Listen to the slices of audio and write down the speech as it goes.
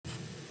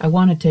I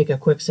want to take a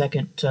quick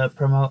second to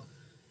promote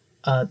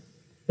a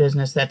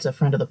business that's a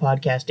friend of the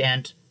podcast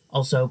and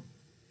also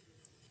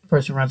the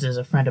person who runs it is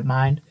a friend of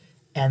mine,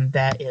 and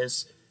that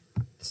is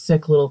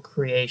Sick Little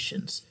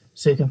Creations.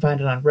 So you can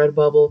find it on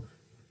Redbubble.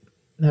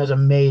 There's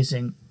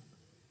amazing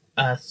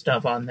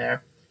stuff on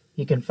there.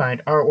 You can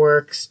find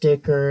artwork,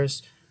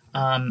 stickers,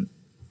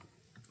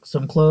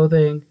 some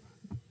clothing,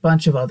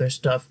 bunch of other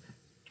stuff.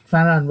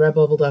 Find it on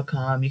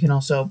redbubble.com. You can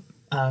also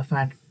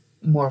find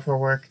more of her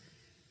work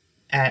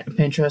at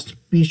Pinterest.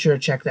 Be sure to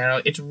check that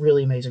out. It's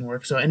really amazing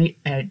work. So any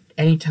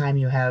time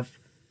you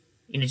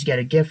need to get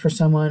a gift for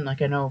someone,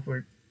 like I know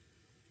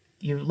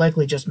you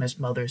likely just missed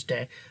Mother's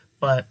Day,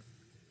 but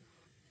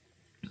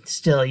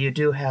still you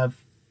do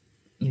have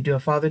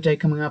Father's Day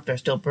coming up.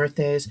 There's still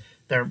birthdays.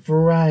 There are a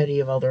variety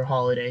of other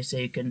holidays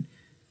that you can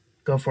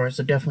go for.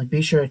 So definitely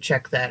be sure to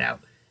check that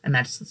out. And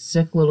that's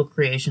Sick Little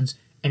Creations,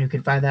 and you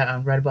can find that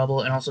on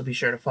Redbubble, and also be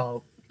sure to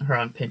follow her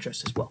on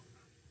Pinterest as well.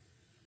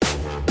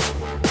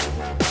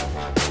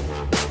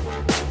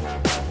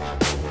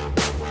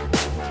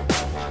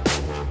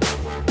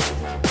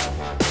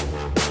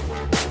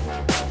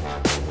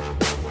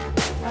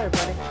 Hi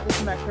everybody, this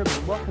is Matt Kirby,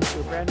 and welcome to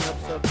a brand new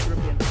episode of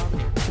European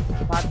Comedy,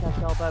 the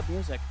podcast all about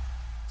music.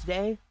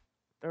 Today,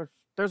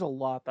 there's a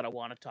lot that I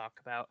want to talk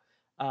about,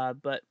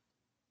 but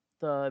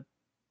the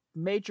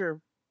major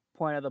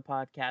point of the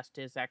podcast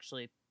is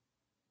actually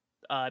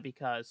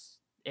because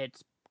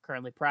it's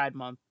currently Pride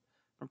Month.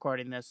 I'm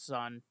recording this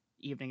on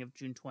evening of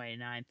June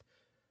 29th,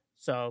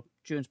 so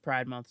June's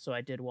Pride Month, so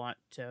I did want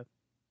to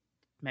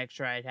make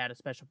sure I had a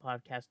special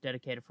podcast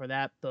dedicated for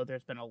that, though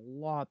there's been a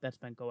lot that's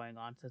been going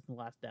on since the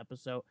last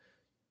episode.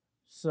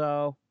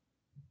 So,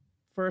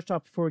 first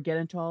off, before we get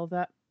into all of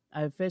that,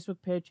 I have a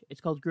Facebook page.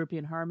 It's called Groupie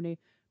in Harmony.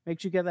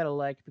 Make sure you give that a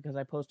like, because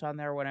I post on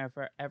there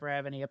whenever I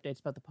have any updates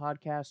about the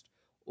podcast,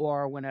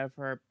 or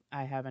whenever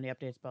I have any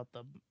updates about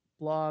the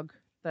blog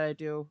that I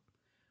do,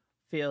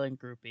 Feeling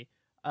Groupie.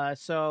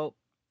 So,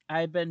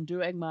 I've been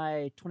doing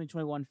my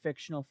 2021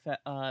 fictional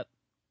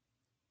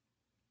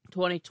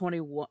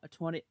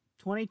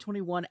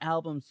 2021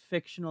 albums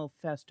fictional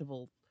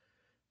festival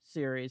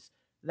series.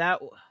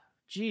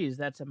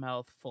 That's a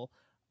mouthful.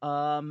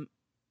 So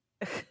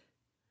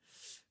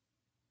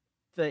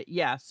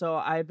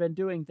I've been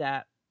doing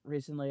that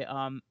recently.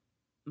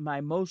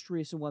 My most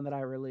recent one that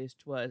I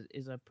released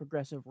is a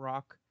progressive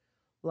rock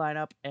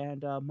lineup,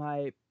 and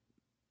my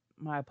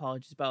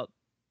apologies about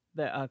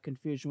the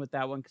confusion with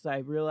that one, because I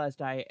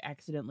realized I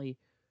accidentally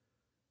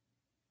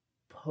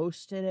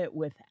posted it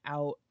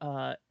without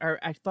or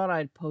I thought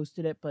I'd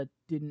posted it but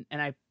didn't,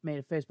 and I made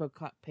a Facebook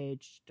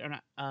page or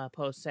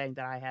post saying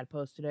that I had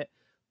posted it,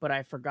 but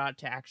I forgot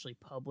to actually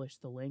publish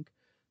the link.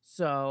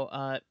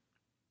 So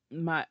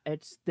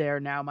it's there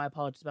now. My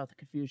apologies about the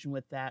confusion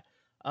with that.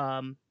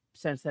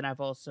 Since then I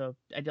also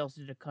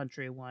did a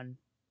country one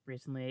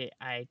recently.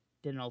 I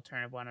did an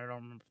alternative one. I don't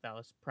remember if that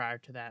was prior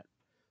to that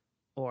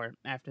or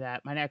after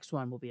that. My next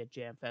one will be a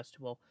jam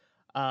festival.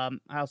 I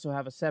also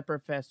have a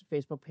separate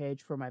Facebook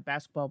page for my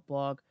basketball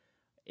blog,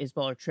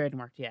 Isballer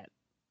Trademarked Yet.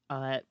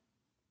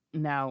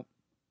 Now,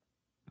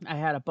 I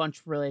had a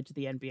bunch related to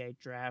the NBA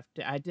draft.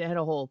 I had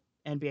a whole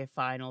NBA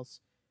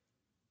Finals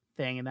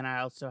thing, and then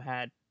I also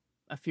had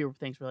a few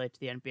things related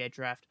to the NBA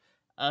draft.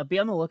 Be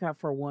on the lookout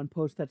for one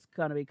post that's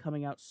going to be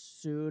coming out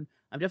soon.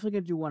 I'm definitely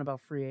going to do one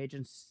about free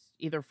agents,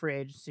 either free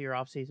agency or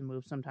off-season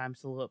moves,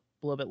 sometimes a little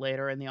bit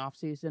later in the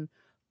off-season.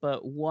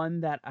 But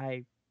one that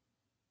I'm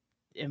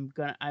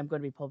going to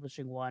be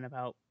publishing one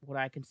about what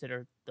I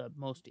consider the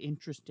most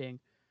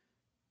interesting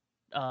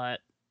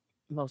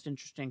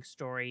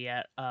story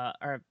yet,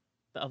 or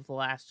of the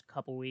last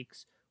couple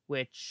weeks,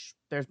 which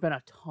there's been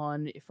a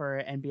ton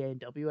for NBA and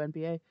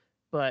WNBA,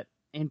 but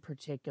in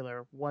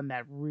particular, one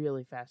that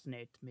really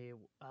fascinated me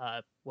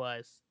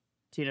was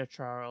Tina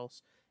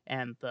Charles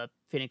and the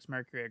Phoenix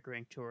Mercury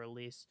agreeing to a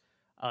release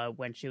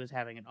when she was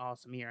having an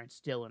awesome year and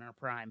still in her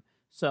prime.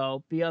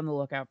 So be on the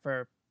lookout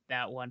for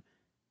that one.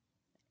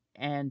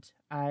 And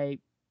I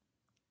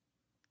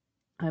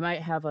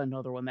might have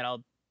another one that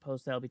I'll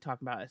post that I'll be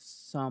talking about at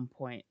some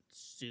point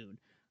soon.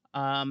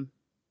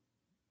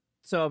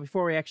 So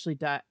before we actually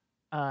dive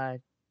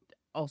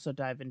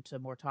into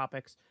more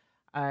topics,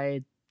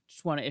 I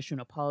just want to issue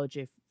an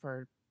apology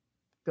for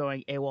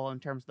going AWOL in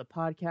terms of the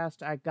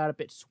podcast. I got a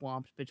bit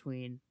swamped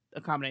between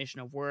a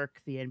combination of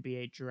work, the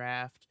NBA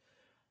draft,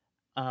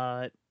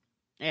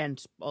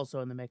 and also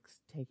in the mix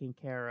taking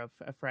care of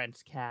a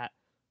friend's cat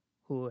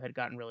who had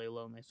gotten really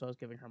lonely, so I was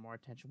giving her more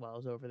attention while I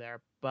was over there.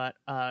 But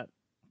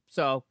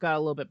so got a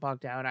little bit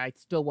bogged down. I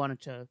still had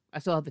a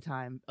little bit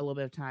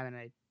of time, and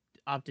I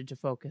opted to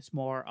focus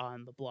more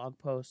on the blog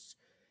posts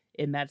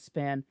in that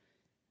span.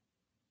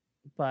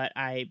 But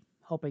I'm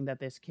hoping that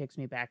this kicks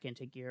me back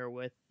into gear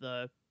with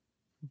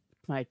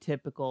my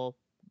typical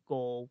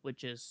goal,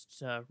 which is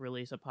to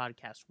release a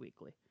podcast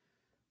weekly.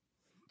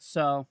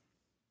 So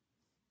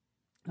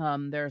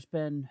there's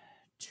been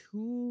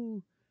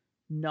 2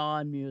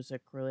 non-music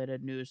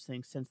related news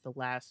things since the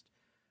last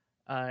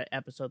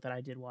episode that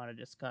I did want to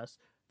discuss.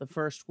 The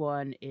first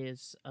one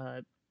is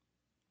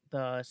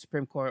the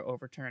Supreme Court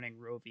overturning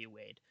Roe v.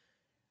 Wade.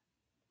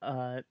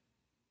 Uh,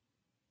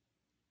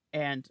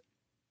 and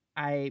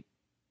I,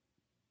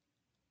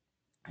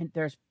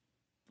 there's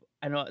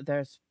I know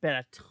there's been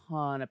a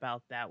ton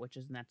about that, which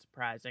isn't that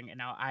surprising. And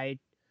now I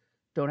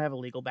don't have a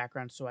legal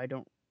background, so I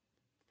don't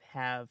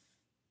have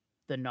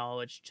the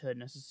knowledge to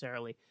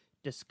necessarily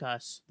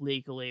discuss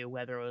legally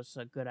whether it was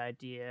a good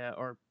idea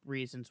or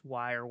reasons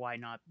why or why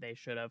not they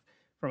should have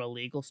from a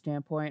legal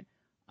standpoint.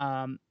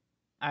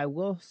 I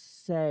will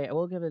say, I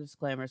will give a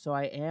disclaimer. So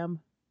I am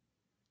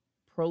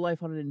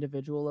pro-life on an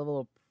individual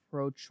level,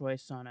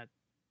 pro-choice on a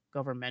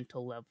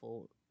governmental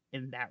level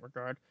in that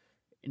regard,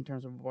 in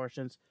terms of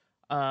abortions.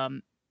 I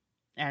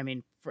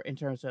mean, in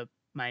terms of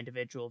my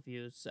individual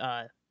views,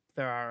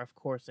 there are of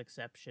course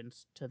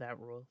exceptions to that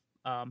rule.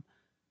 Not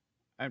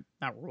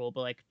rule,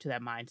 but like to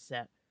that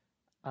mindset.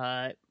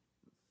 But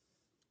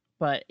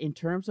in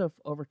terms of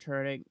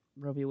overturning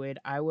Roe v. Wade,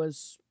 I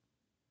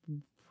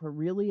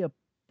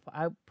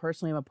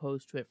personally am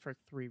opposed to it for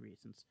 3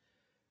 reasons.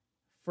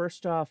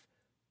 First off,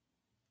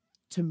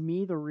 to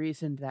me, the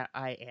reason that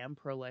I am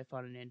pro-life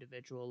on an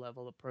individual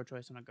level, the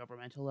pro-choice on a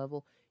governmental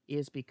level,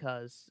 is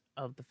because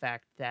of the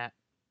fact that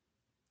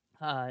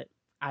I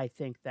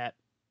think that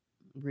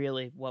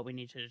really what we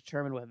need to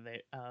determine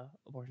whether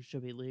abortion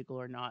should be legal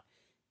or not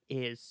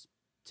is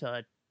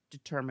to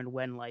determine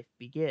when life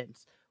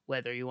begins,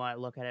 whether you want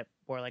to look at it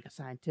more like a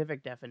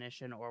scientific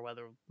definition or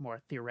whether more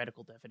a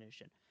theoretical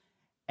definition.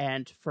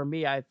 And for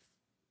me, I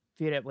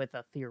viewed it with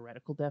a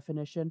theoretical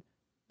definition,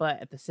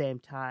 but at the same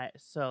time,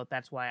 so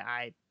that's why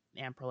I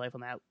am pro-life on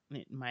that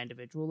my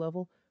individual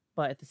level.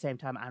 But at the same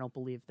time, I don't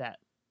believe that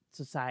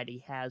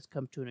society has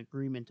come to an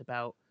agreement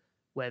about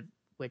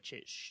which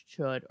it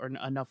should, or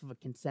enough of a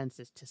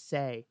consensus to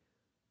say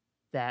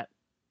that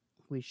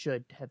we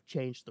should have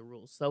changed the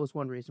rules. So that was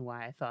one reason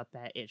why I thought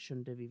that it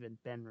shouldn't have even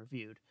been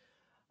reviewed.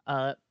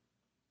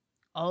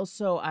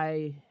 Also,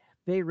 really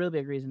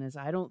big reason is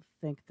I don't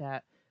think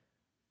that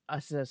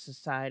us as a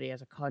society,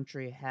 as a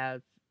country,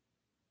 have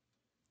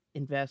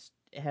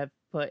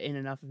put in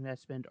enough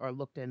investment or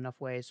looked at enough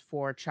ways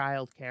for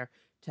childcare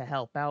to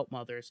help out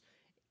mothers.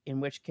 In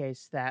which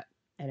case, and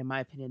in my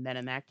opinion, then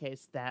in that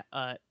case, that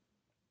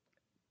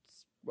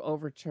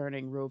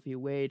overturning Roe v.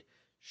 Wade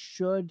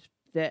should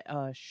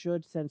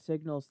send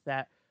signals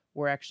that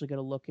we're actually going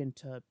to look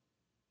into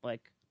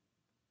like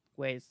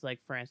ways, like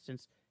for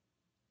instance,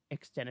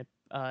 extended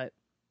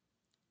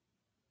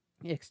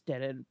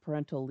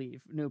parental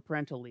leave, new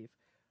parental leave,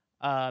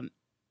 like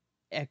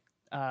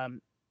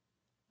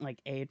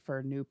aid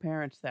for new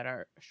parents that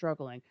are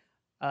struggling,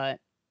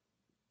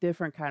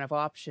 different kind of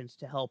options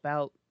to help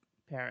out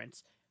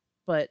parents.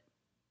 But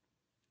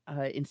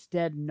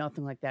instead,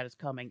 nothing like that is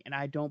coming, and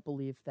I don't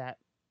believe that.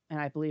 And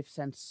I believe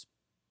since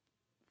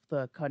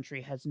the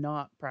country has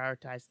not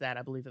prioritized that,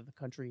 I believe that the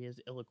country is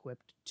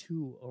ill-equipped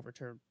to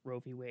overturn Roe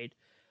v. Wade.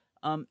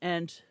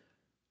 And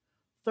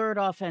third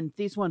off, and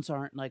these ones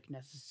aren't like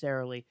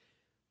necessarily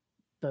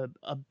the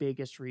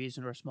biggest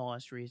reason or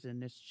smallest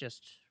reason. It's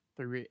just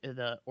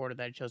the order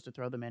that I chose to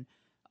throw them in.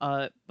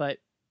 But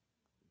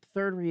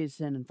third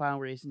reason and final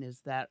reason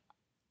is that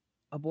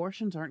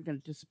abortions aren't going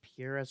to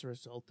disappear as a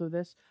result of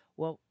this.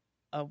 Well,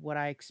 what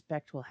I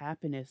expect will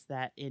happen is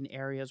that in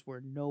areas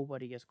where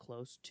nobody is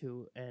close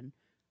to any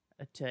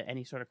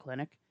sort of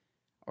clinic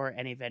or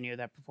any venue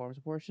that performs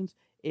abortions,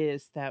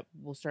 is that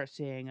we'll start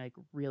seeing like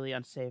really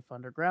unsafe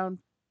underground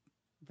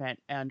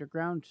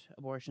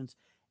abortions,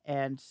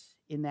 and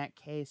in that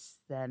case,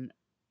 then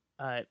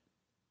I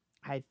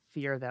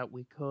fear that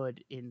we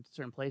could, in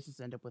certain places,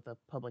 end up with a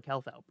public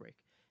health outbreak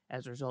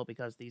as a result,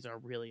 because these are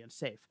really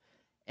unsafe.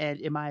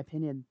 And in my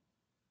opinion,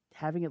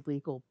 having it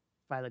legal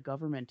by the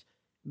government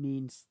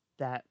means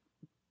that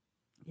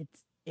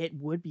it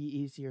would be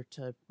easier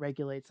to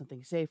regulate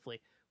something safely,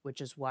 which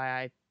is why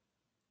I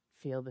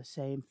feel the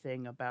same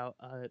thing about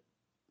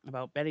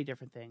many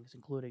different things,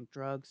 including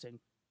drugs and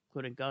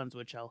including guns,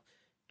 which I'll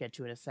get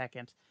to in a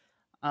second.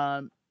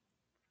 I'm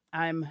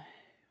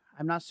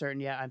not certain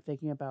yet. I'm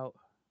thinking about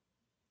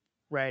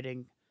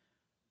writing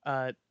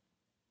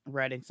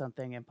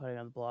something and putting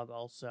on the blog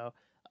also,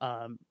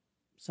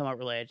 somewhat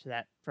related to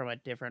that from a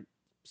different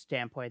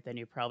standpoint than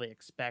you probably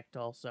expect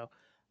also.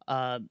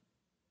 But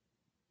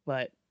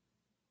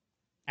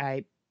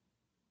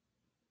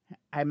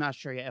I'm not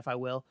sure yet if I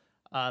will.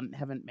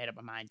 Haven't made up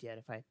my mind yet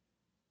if I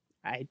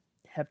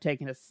have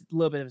taken a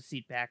little bit of a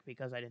seat back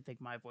because I didn't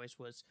think my voice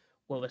was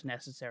what was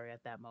necessary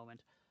at that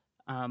moment.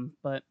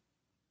 But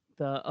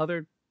the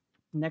other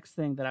next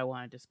thing that I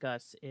want to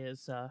discuss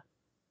is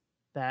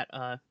that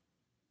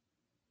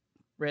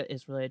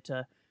is related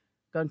to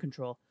gun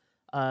control.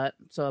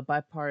 So a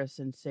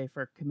bipartisan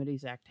Safer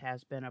Committees Act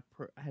has been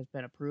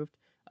approved.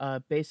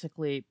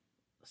 Basically,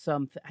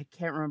 I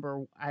can't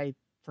remember. I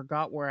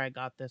forgot where I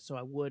got this, so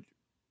I would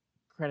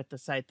credit the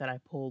site that I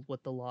pulled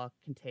what the law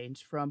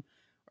contains from,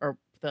 or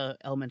the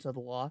elements of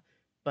the law,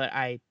 but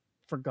I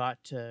forgot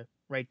to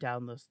write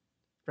down the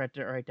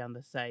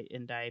site,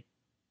 and I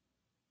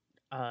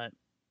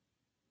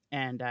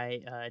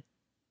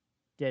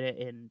did it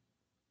in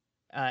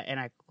and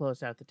I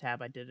closed out the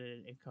tab. I did it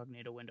in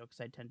incognito window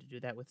because I tend to do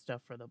that with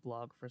stuff for the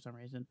blog for some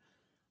reason.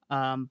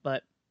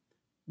 But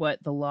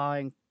what the law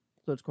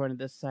includes, according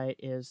to this site,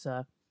 is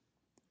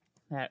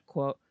that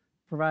quote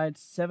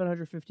provides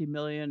 $750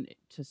 million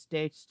to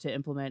states to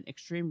implement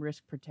extreme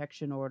risk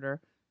protection order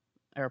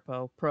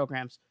 (ERPO)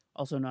 programs,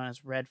 also known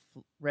as red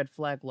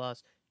flag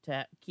laws,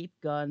 to keep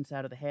guns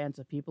out of the hands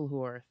of people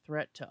who are a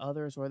threat to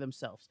others or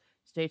themselves.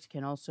 States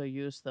can also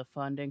use the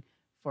funding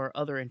for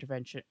other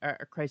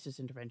crisis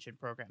intervention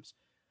programs.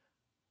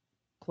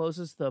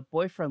 Closes the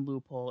boyfriend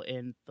loophole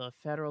in the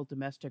federal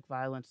domestic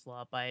violence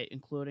law by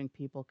including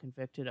people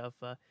convicted of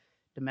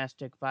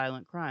domestic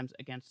violent crimes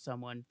against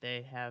someone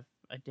they have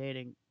a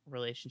dating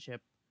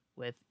relationship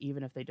with,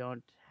 even if they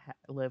don't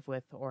live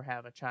with or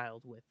have a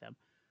child with them.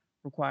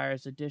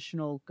 Requires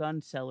additional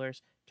gun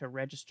sellers to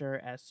register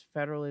as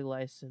federally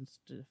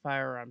licensed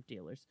firearm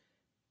dealers.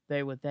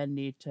 They would then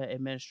need to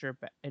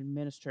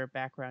administer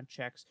background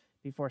checks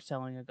before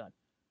selling a gun.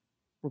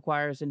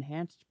 Requires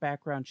enhanced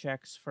background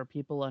checks for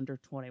people under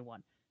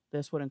 21.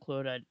 This would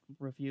include a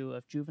review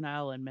of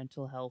juvenile and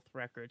mental health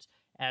records,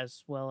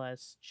 as well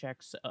as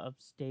checks of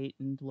state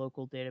and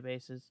local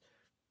databases,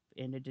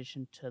 in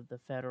addition to the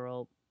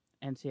federal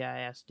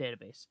NCIS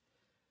database.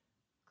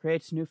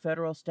 Creates new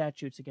federal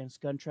statutes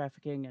against gun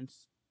trafficking and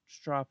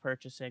straw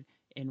purchasing,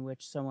 in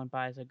which someone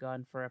buys a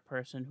gun for a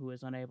person who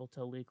is unable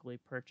to legally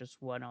purchase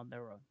one on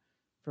their own.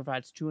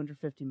 Provides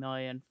 $250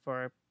 million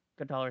for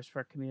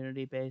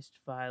community-based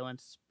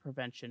violence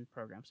prevention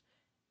programs,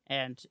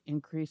 and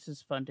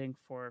increases funding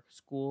for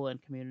school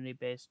and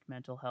community-based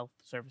mental health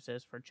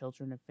services for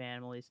children and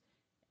families,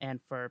 and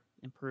for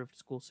improved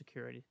school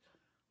security.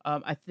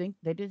 I think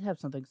they did have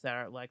some things that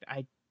are like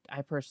I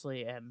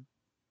personally am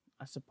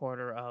a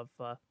supporter of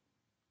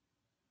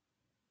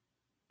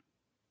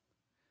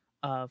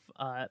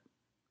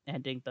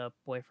ending the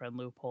boyfriend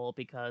loophole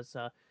because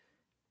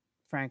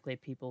frankly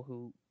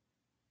people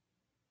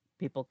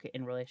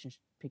in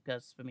relationship,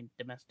 because I mean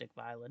domestic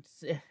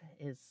violence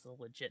is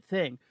a legit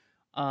thing.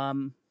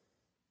 I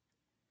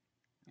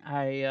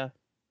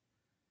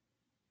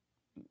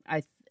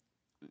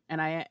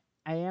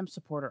am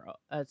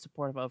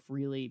supportive of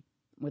really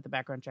with the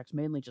background checks,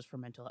 mainly just for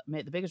mental.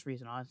 The biggest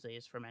reason, honestly,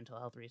 is for mental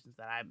health reasons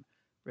that I'm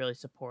really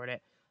support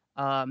it.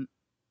 Now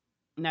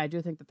I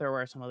do think that there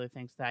were some other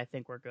things that I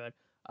think were good.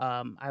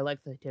 I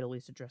like that they did at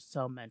least address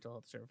some mental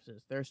health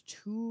services. There's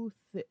two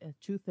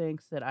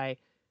things that I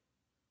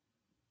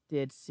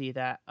did see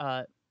that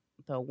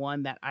the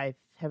one that I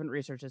haven't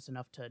researched this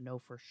enough to know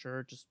for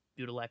sure, just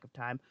due to lack of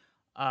time,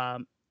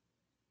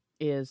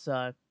 is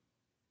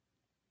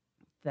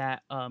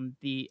that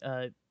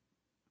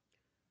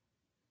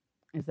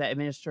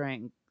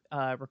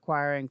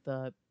requiring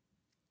the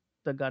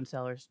gun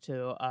sellers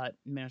to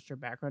administer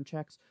background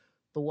checks.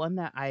 The one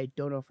that I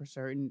don't know for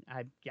certain,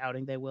 I'm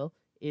doubting they will,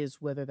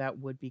 is whether that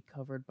would be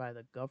covered by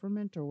the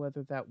government or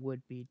whether that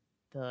would be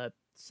the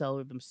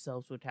seller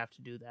themselves would have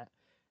to do that.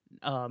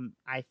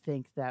 I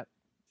think that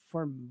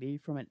for me,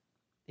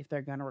 if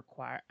they're going to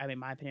require, I mean,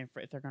 my opinion,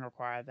 if they're going to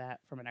require that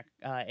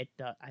I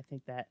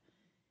think that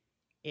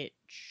it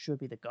should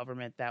be the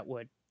government that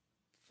would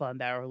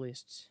fund that, or at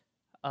least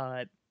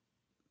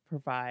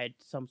provide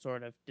some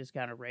sort of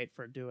discounted rate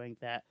for doing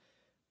that.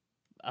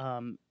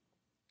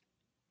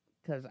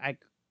 Because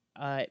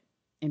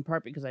in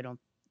part because I don't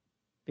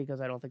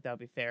think that would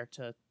be fair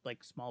to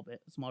like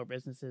smaller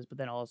businesses, but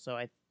then also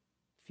I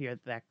fear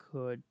that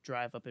could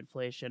drive up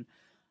inflation.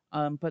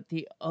 But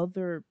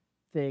another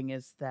thing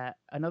is that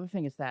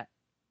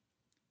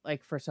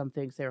like for some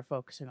things they were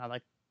focusing on,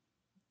 like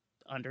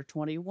under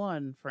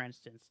 21, for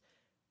instance.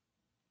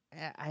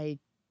 I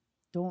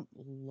don't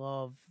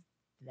love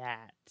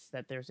that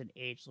there's an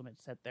age limit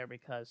set there,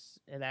 because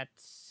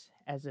that's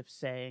as if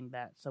saying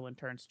that someone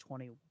turns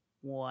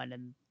 21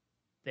 and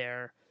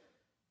they're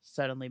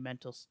suddenly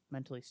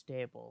mentally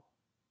stable,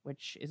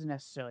 which isn't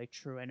necessarily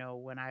true. I know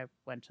when I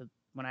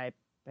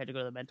had to go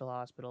to the mental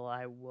hospital,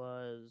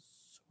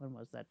 when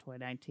was that,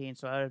 2019,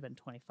 so I would have been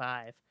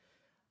 25.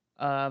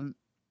 And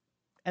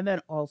then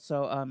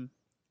also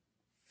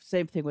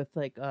same thing with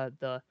like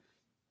the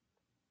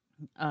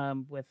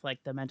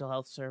mental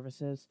health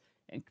services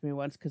and community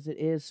ones, because it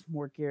is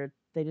more geared.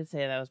 They did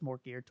say that was more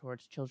geared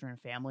towards children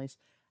and families.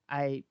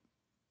 I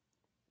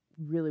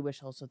really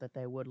wish also that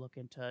they would look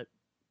into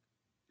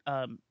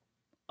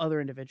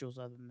other individuals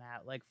other than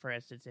that. Like, for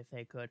instance, if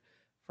they could,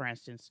 for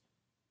instance,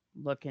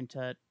 look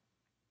into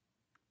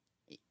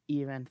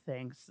even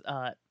things,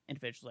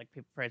 individuals like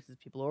people, for instance,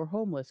 people who are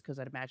homeless, because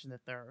I'd imagine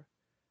that there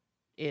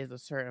is a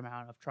certain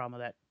amount of trauma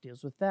that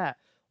deals with that,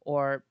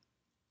 or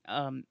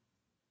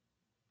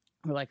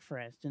like, for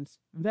instance,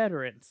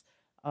 veterans.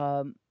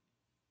 And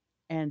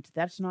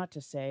that's not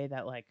to say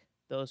that like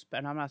those,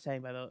 and I'm not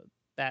saying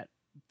that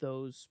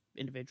those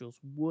individuals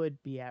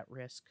would be at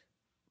risk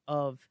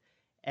of,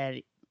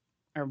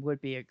 or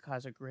would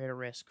cause a greater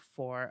risk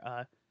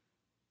for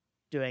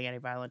doing any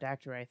violent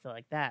act or anything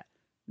like that.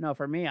 No,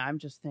 for me, I'm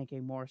just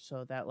thinking more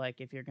so that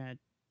like if you're gonna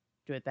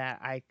do it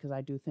because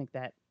I do think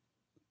that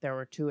there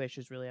were two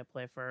issues really at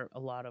play for a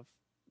lot of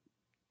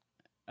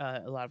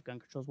gun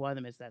controls. One of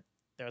them is that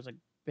there's a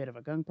bit of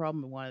a gun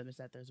problem, and one of them is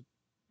that there's a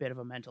bit of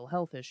a mental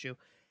health issue.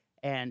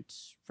 And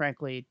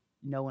frankly,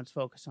 no one's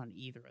focused on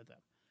either of them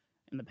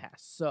in the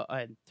past. So,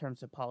 in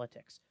terms of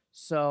politics,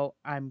 so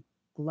I'm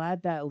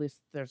glad that at least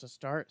there's a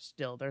start.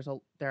 Still, there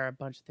are a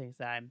bunch of things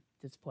that I'm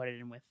disappointed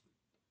in with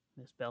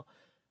this bill.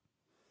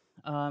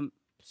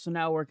 So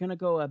now we're gonna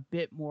go a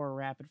bit more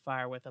rapid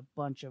fire with a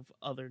bunch of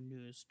other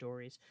news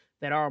stories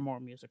that are more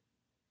music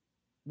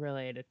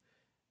related.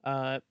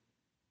 Uh,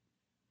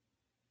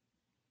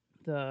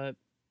 the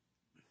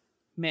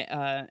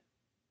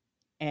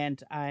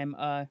and I'm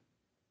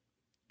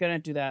gonna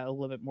do that a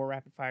little bit more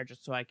rapid fire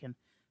just so I can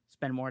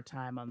spend more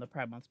time on the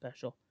Pride Month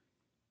special.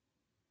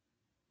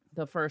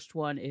 The first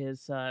one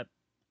is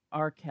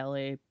R.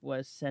 Kelly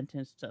was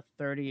sentenced to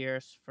 30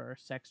 years for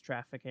sex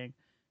trafficking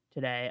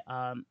today.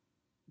 I'm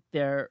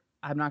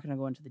not going to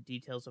go into the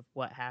details of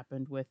what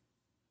happened with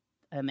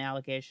the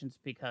allegations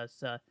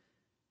because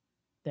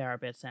they're a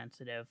bit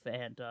sensitive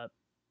and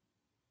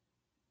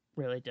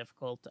really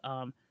difficult.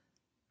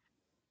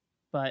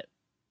 But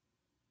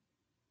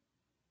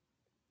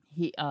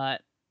he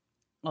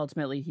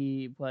ultimately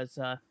he was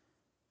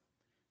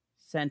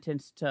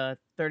sentenced to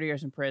 30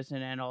 years in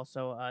prison and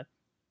also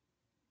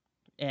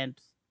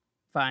and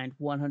fined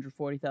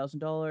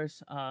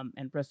 $140,000.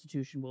 And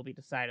restitution will be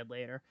decided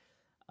later.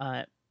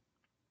 I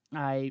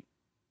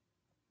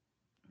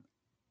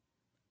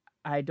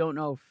don't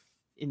know if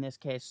in this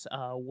case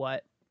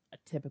what a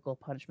typical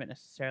punishment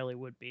necessarily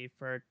would be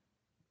for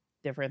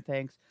different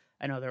things.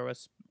 I know there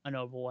was a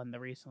notable one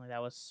recently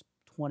that was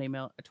 20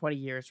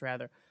 years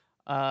rather.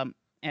 And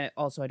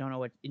also I don't know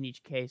what in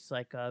each case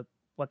like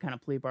what kind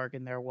of plea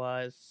bargain there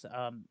was,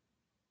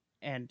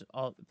 and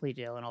all the plea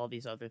deal and all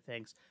these other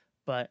things.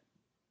 But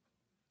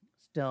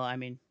still, I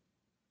mean,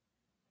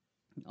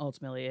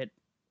 ultimately it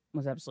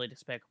was absolutely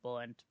despicable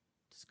and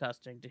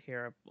disgusting to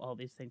hear all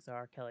these things that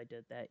R. Kelly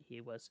did that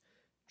he was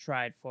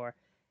tried for.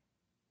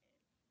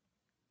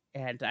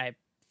 And I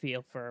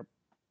feel for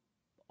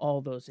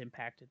all those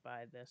impacted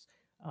by this,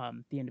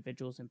 the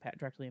individuals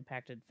directly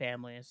impacted,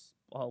 families,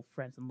 all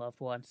friends and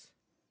loved ones.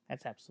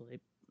 That's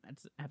absolutely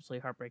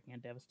heartbreaking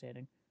and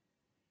devastating.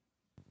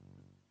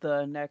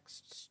 The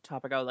next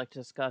topic I would like to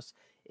discuss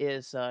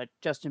is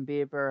Justin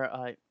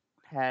Bieber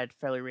had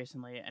fairly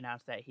recently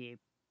announced that he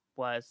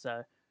was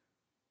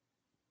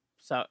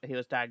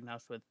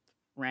diagnosed with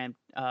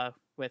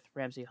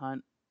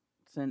Ramsay-Hunt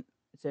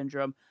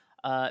syndrome.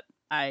 I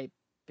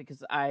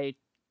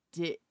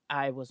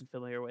wasn't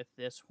familiar with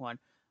this one.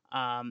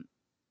 So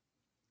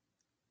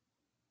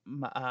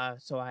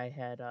I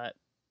had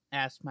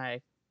asked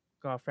my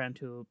girlfriend,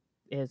 who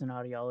is an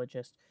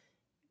audiologist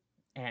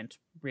and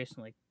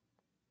recently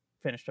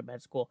finished up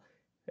med school,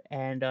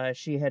 and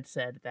she had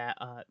said that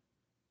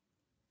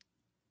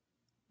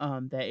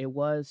that it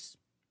was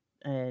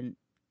often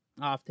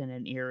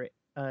an ear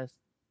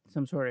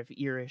some sort of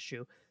ear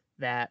issue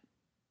that,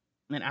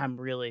 and I'm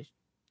really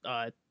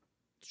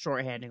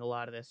shorthanding a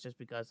lot of this just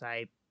because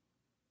I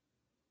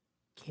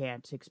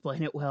can't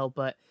explain it well,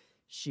 but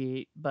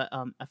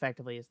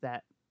effectively is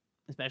that,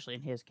 especially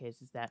in his case,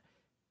 is that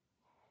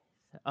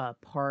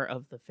part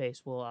of the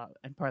face will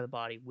and part of the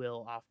body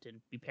will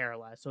often be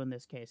paralyzed. So in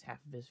this case, half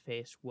of his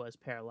face was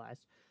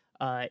paralyzed.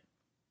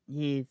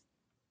 He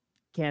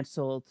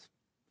canceled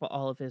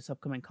all of his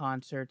upcoming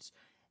concerts,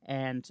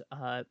 and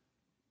and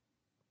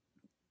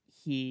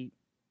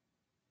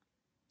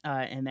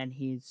then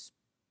he's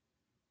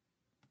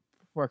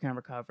working on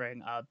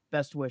recovering.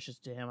 Best wishes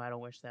to him. I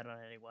don't wish that on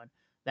anyone.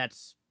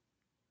 That's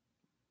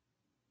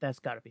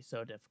got to be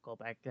so difficult.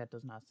 That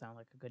does not sound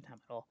like a good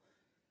time at all.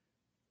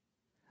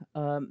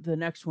 The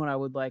next one I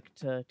would like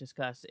to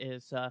discuss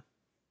is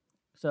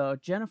so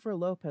Jennifer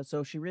Lopez.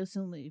 So she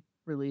recently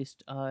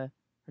released her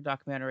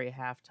documentary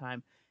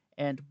Halftime,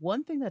 and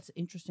one thing that's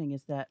interesting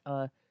is that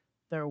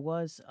there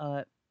was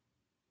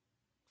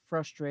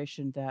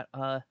frustration that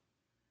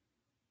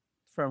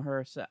from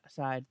her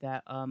side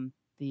that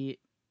the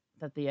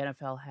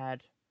NFL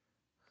had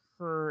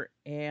her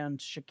and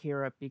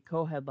Shakira be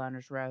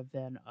co-headliners rather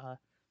than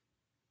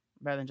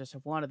just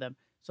have one of them.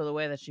 So the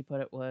way that she put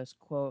it was,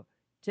 quote,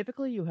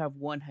 "Typically you have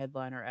one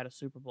headliner at a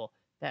Super Bowl.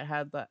 That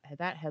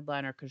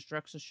headliner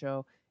constructs a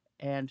show,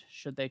 and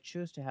should they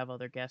choose to have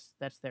other guests,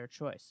 that's their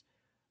choice."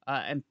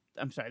 And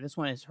I'm sorry, this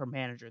one is her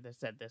manager that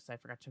said this. I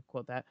forgot to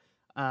quote that.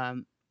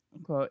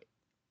 Quote,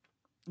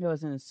 "It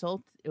was an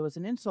insult. It was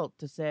an insult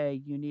to say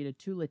you needed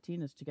two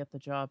Latinas to get the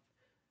job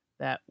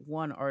that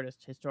one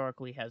artist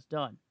historically has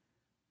done."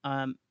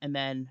 And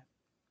then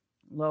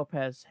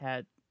Lopez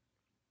had,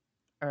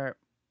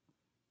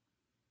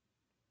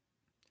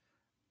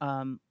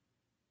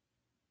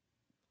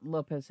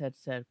 Lopez had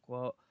said,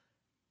 quote,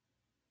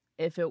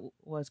 "If it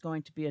was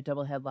going to be a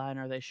double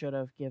headliner, they should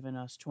have given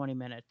us 20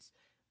 minutes.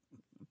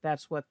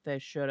 That's what they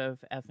should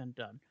have effing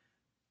done."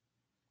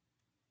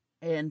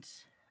 And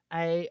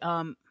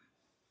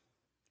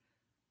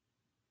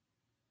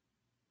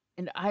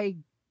I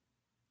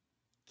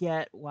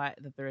get why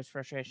that there is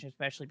frustration,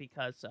 especially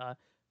because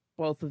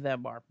both of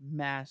them are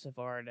massive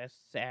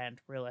artists and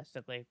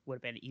realistically would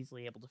have been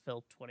easily able to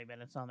fill 20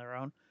 minutes on their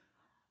own.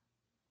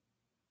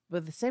 But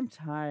at the same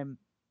time,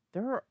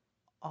 there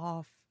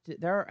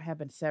have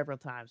been several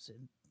times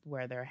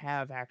where there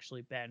have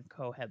actually been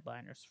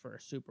co-headliners for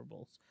Super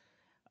Bowls,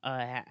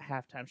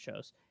 halftime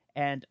shows,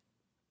 and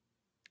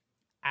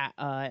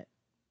I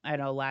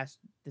know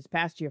this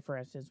past year, for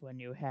instance, when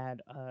you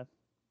had a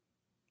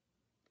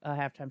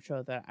halftime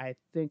show, that I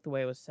think the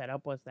way it was set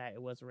up was that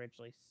it was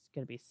originally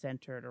going to be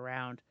centered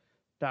around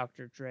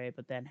Dr. Dre,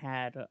 but then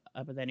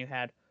you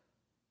had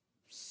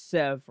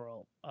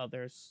several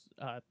other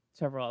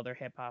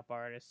hip hop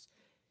artists,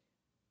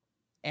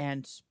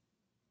 and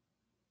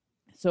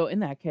so in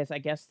that case, I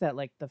guess that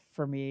like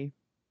for me,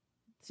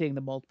 seeing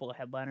the multiple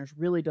headliners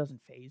really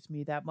doesn't faze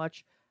me that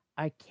much.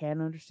 I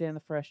can understand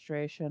the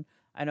frustration.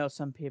 I know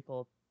some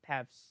people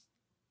have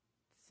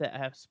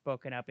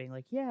spoken up being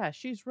like, yeah,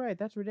 she's right,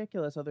 that's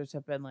ridiculous. Others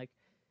have been like,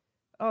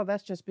 oh,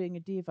 that's just being a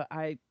diva.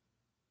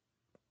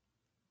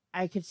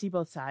 I can see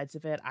both sides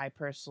of it. I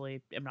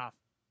personally am not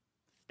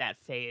that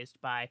fazed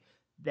by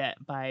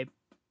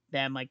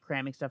them like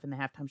cramming stuff in the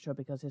halftime show,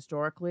 because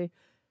historically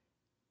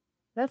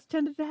that's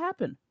tended to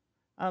happen.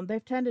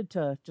 They've tended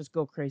to just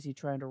go crazy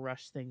trying to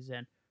rush things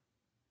in.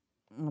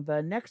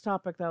 The next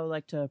topic that I would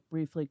like to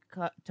briefly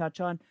touch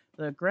on,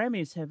 the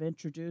Grammys have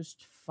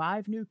introduced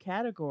 5 new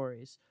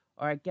categories,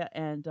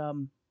 and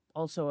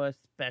also a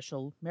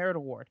special merit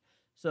award.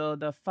 So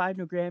the 5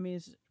 new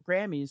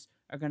Grammys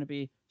are going to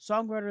be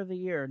Songwriter of the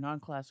Year,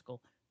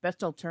 non-classical,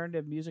 Best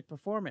Alternative Music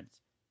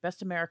Performance,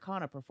 Best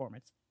Americana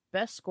Performance,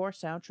 Best Score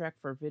Soundtrack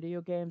for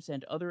Video Games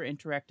and Other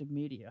Interactive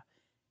Media,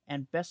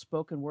 and Best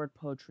Spoken Word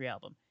Poetry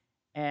Album.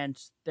 And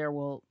there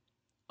will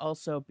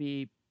also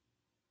be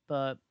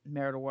the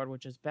Merit Award,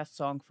 which is Best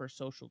Song for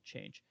Social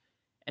Change.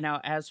 And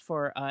now, as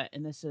for,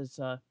 and this is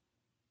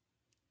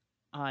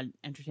on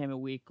Entertainment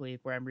Weekly,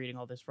 where I'm reading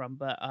all this from,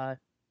 but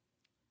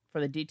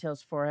for the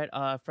details for it,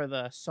 for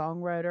the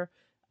songwriter,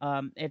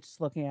 it's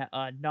looking at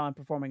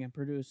non-performing and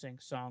producing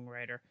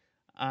songwriter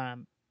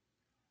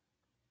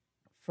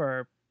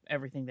for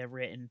everything they've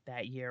written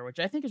that year, which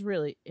I think is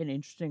really an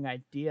interesting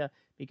idea,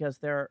 because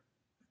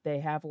they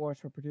have awards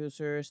for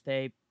producers,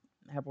 they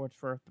have awards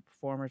for the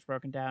performers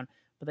broken down,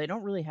 but they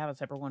don't really have a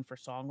separate one for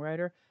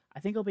songwriter. I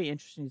think it'll be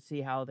interesting to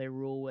see how they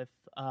rule with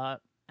how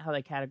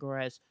they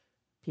categorize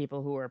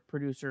people who are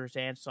producers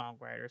and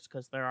songwriters,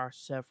 because there are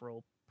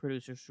several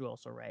producers who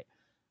also write.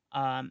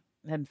 And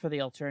for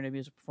the alternative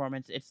music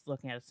performance, it's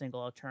looking at a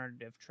single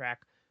alternative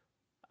track,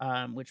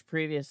 which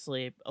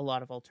previously a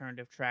lot of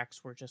alternative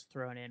tracks were just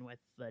thrown in with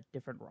the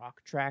different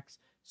rock tracks.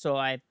 So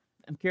I'm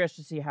curious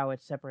to see how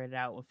it's separated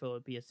out, if it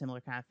would be a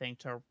similar kind of thing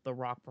to the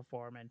rock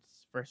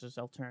performance versus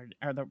alternative,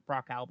 or the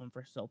rock album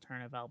versus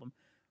alternative album.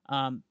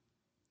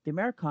 The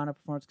Americana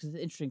performance, because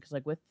it's interesting, because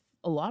like with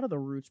a lot of the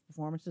Roots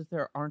performances,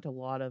 there aren't a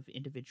lot of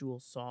individual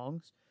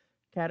songs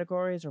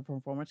categories or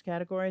performance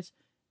categories.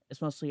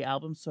 It's mostly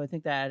albums, so I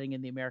think that adding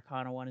in the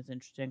Americana one is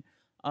interesting.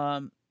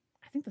 I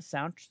think the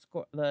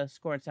score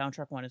and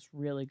soundtrack one is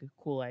really good,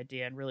 cool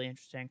idea and really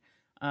interesting.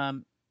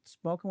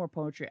 Spoken word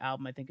poetry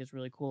album I think is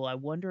really cool. I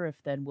wonder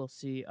if then we'll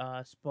see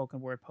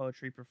spoken word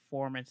poetry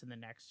performance in the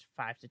next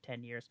 5 to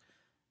 10 years.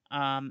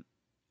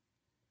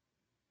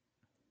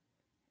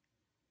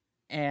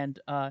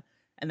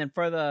 And then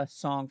for the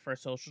song for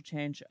social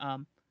change,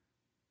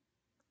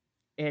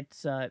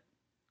 it's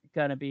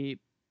gonna be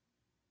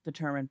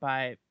determined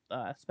by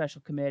a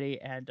special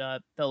committee, and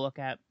they'll look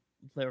at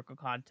lyrical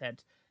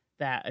content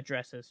that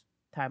addresses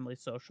timely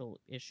social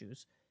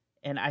issues.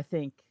 And I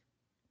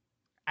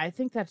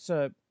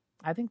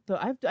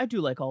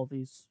do like all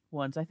these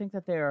ones. I think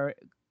that they are,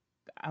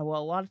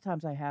 well, a lot of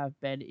times I have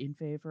been in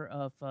favor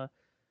of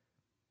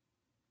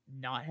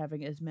not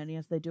having as many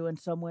as they do in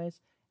some ways.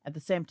 At the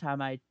same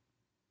time, I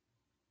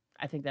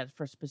think that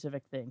for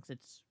specific things,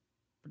 it's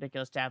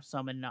ridiculous to have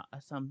some and not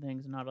some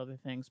things and not other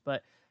things.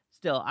 But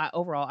still,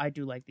 overall, I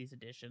do like these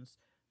additions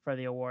for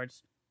the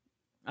awards.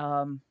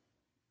 So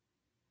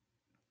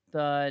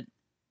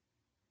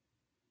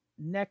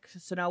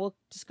now we'll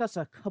discuss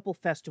a couple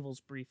festivals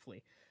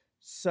briefly.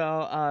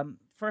 So,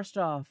 first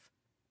off,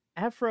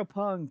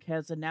 Afropunk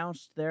has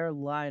announced their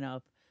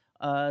lineup.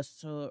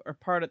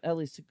 Part of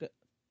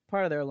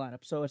their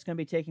lineup. So it's going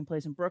to be taking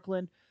place in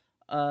Brooklyn,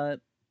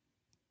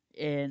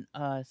 in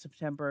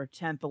September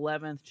 10th,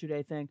 11th,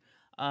 2-day thing.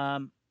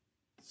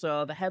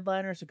 So the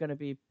headliners are going to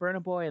be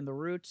Burna Boy and The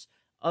Roots.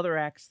 Other bigger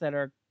acts that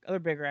are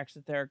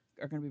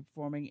going to be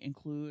performing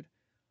include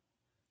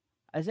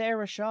Isaiah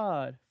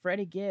Rashad,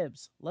 Freddie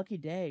Gibbs, Lucky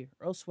Day,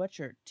 Earl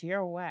Sweatshirt,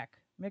 Tierra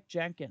Whack, Mick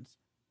Jenkins,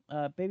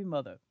 Baby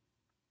Mother,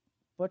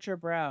 Butcher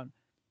Brown,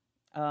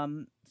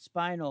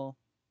 Spinal,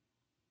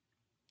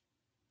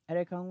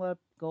 Adekangla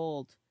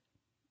Gold,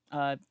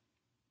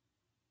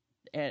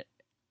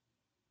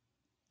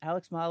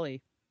 Alex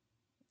Molly,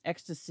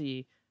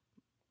 Ecstasy,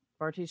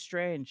 Barty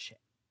Strange,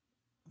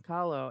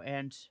 Kahlo,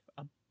 and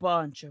a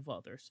bunch of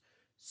others.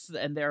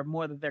 And there are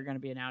more that they're going to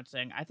be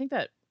announcing. I think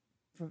that,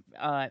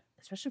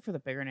 especially for the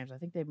bigger names, I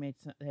think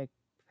they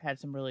had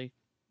some really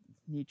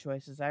neat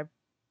choices. I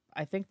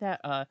think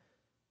that The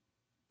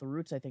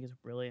Roots, I think, is a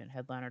brilliant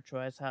headliner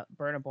choice.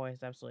 Burna Boy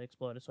has absolutely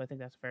exploded, so I think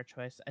that's a fair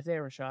choice.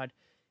 Isaiah Rashad,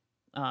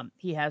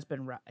 he has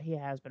been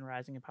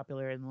rising in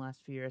popularity in the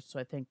last few years, so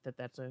I think that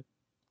that's a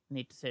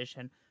neat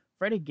decision.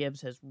 Freddie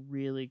Gibbs has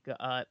really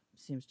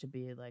seems to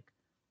be like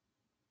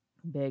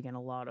big in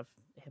a lot of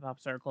hip hop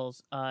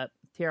circles.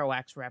 Tierra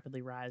Whack's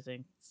rapidly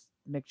rising.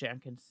 Mick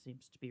Jenkins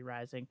seems to be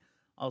rising.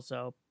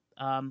 Also,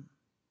 I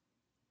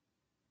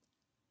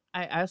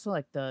also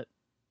like the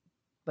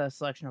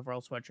selection of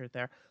Earl Sweatshirt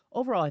there.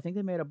 Overall, I think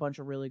they made a bunch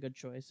of really good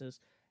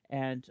choices,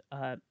 and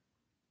I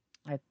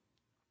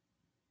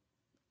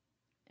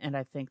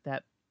I think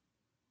that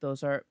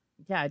those are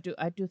I do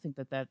think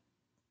that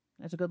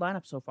that's a good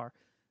lineup so far.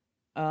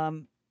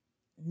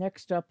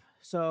 Next up,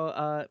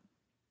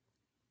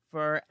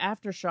 for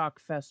Aftershock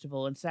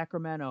Festival in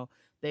Sacramento,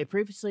 they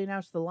previously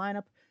announced the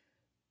lineup,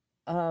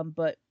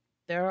 but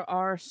there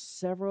are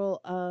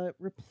several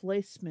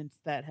replacements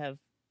that have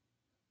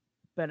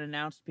been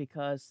announced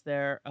because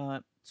they're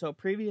so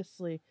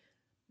previously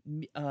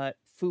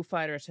Foo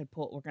Fighters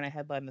were going to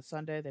headline the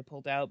Sunday. They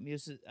pulled out.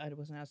 Muse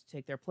was announced to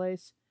take their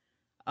place.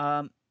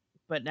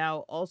 But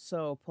now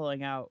also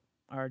pulling out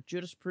are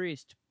Judas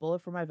Priest,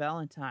 Bullet for My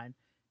Valentine,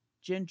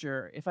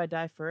 Ginger, If I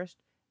Die First,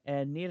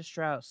 and Nita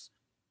Strauss.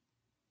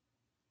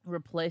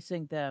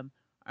 Replacing them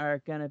are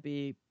going to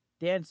be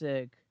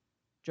Danzig,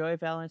 Joey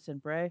Valence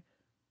and Bray,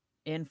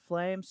 In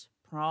Flames,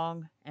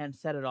 Prong, and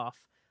Set It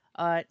Off.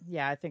 I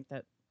think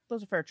that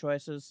those are fair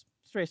choices.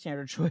 Straight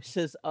standard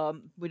choices. I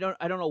don't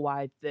know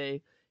why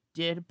they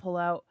did pull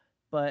out,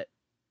 but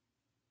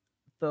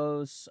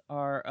those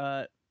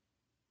are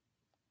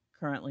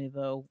currently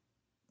the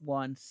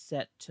ones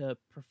set to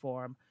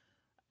perform,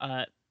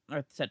 or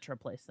set to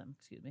replace them.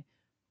 Excuse me.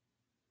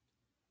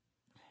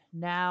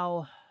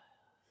 Now,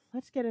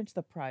 let's get into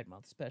the Pride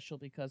Month special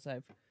because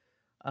I've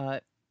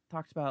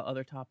talked about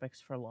other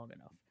topics for long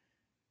enough.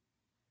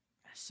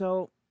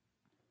 So,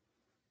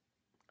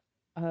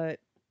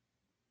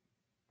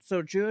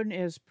 June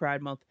is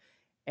Pride Month,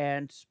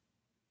 and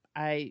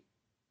as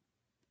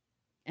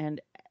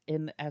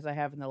I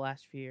have in the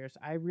last few years,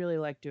 I really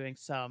like doing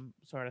some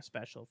sort of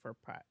special for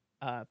Pride.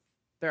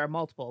 There are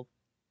multiple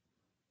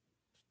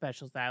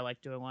specials that I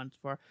like doing ones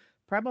for.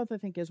 Pride Month, I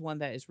think, is one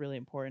that is really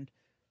important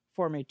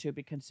for me to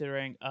be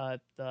considering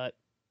the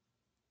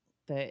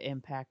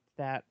impact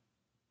that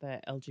the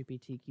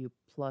LGBTQ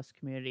plus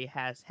community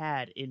has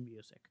had in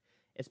music,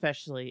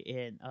 especially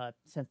in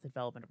since the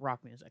development of rock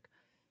music.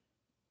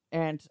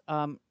 And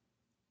I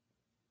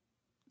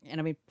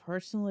mean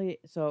personally,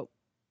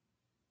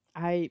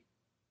 I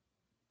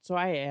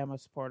am a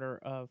supporter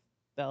of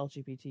the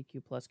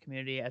LGBTQ plus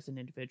community as an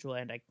individual,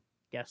 and I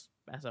guess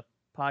as a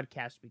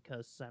podcast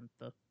because I'm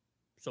the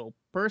sole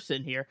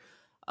person here.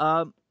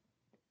 And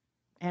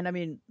I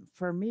mean,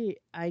 for me,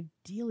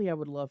 ideally, I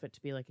would love it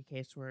to be like a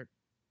case where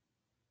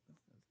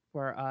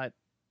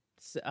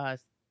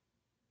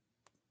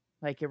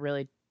like it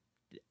really,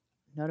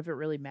 none of it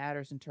really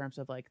matters in terms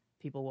of like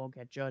people won't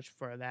get judged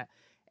for that.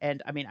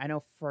 And I mean, I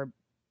know for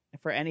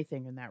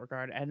anything in that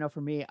regard, I know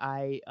for me,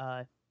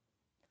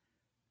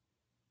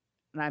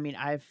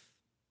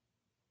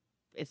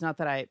 it's not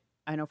that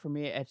I know for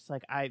me, it's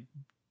like I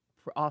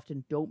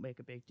often don't make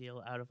a big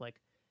deal out of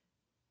like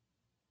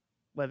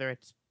whether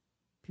it's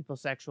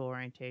people's sexual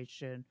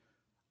orientation,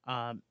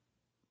 the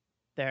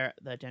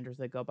genders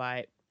they go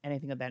by,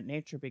 anything of that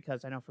nature,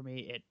 because I know for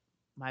me,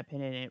 my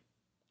opinion,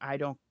 I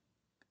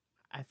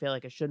feel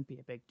like it shouldn't be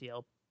a big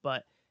deal,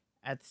 but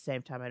at the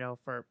same time, I know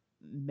for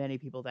many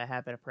people that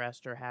have been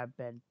oppressed or have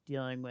been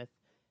dealing with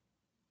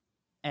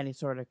any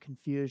sort of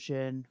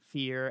confusion,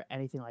 fear,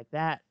 anything like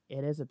that,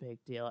 it is a big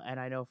deal. And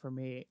I know for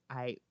me,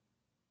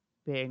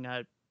 being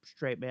a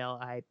straight male,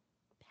 I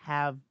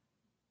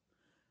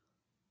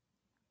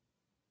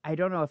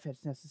don't know if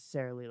it's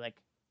necessarily like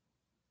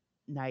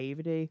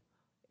naivety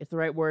is the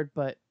right word,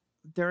 but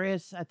there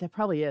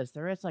probably is.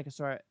 There is like a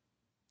sort of,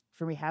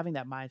 for me, having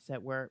that mindset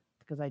where,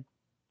 because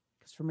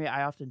for me,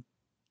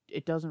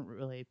 it doesn't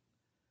really,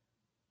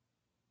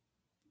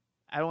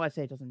 I don't want to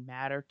say it doesn't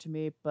matter to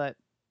me, but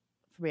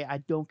for me, I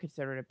don't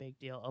consider it a big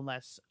deal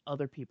unless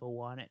other people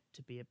want it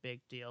to be a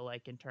big deal.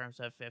 Like in terms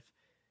of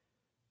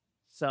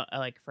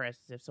like for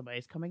instance, if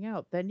somebody's coming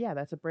out, then yeah,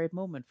 that's a brave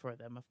moment for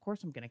them. Of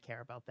course, I'm going to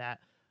care about that.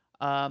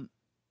 And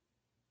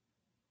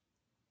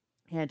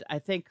I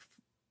think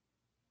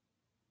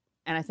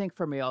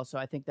for me also,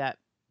 I think that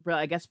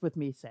really, I guess with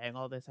me saying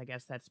all this, I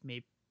guess that's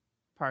me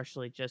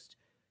partially just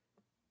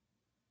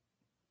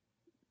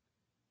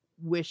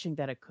wishing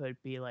that it could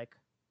be like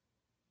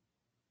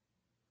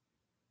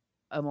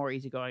a more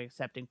easygoing,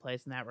 accepting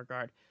place in that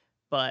regard.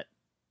 But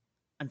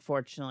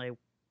unfortunately,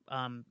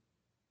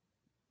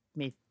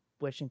 me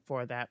wishing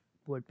for that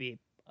would be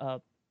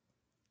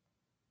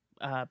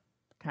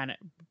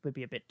would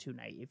be a bit too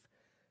naive,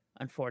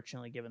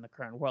 unfortunately, given the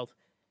current world.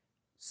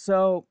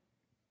 So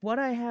what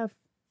I have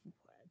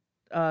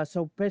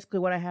basically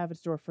what I have in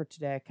store for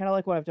today, kind of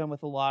like what I've done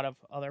with a lot of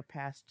other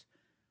past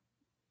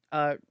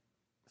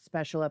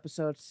special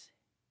episodes,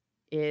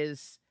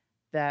 is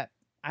that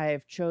I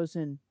have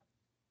chosen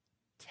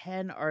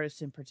 10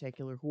 artists in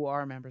particular who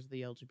are members of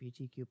the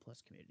LGBTQ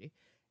plus community.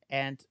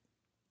 And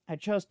I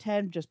chose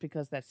 10 just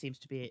because that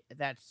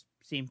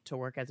seemed to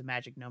work as a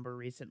magic number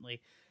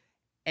recently.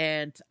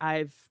 And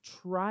I've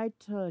tried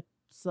to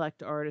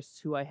select artists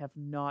who I have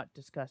not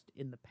discussed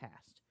in the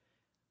past.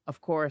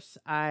 Of course,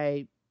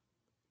 I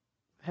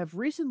have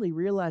recently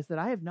realized that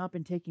I have not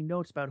been taking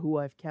notes about who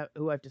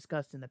I've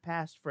discussed in the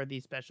past for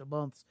these special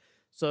months.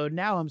 So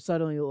now I'm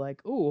suddenly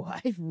like, "Ooh,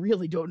 I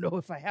really don't know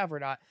if I have or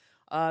not."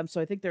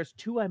 So I think there's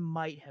 2 I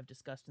might have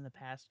discussed in the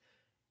past.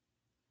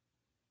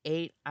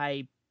 8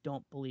 I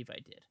don't believe I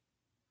did.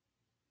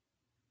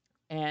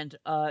 And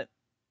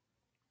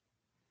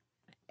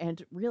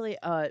really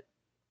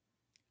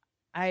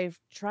I've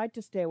tried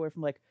to stay away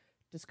from like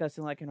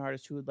discussing like an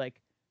artist who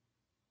like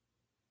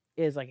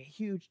is like a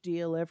huge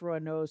deal.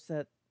 Everyone knows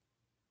that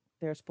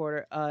they're a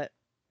supporter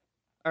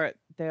or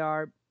they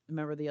are a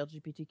member of the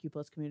LGBTQ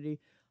plus community.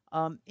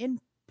 In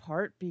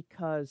part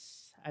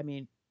because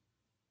I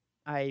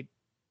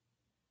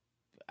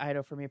I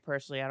know for me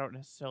personally, I don't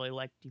necessarily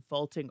like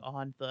defaulting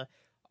on the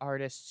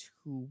artists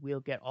who will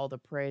get all the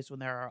praise when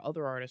there are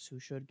other artists who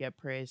should get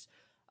praise.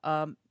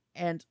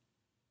 And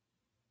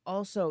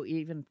also,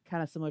 even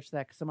kind of similar to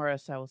that, 'cause some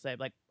artists I will say,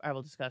 like I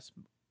will discuss,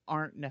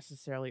 aren't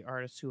necessarily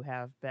artists who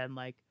have been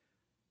like,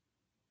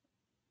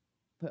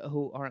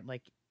 who aren't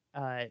like,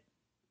 uh,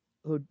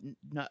 who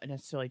not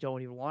necessarily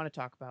don't even want to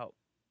talk about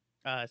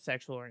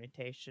sexual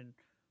orientation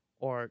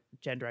or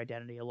gender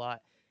identity a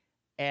lot.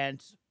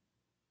 And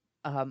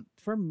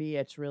for me,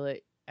 it's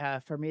really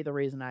for me the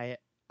reason I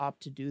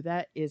opt to do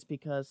that is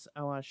because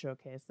I want to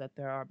showcase that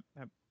there are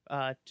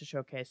to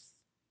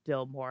showcase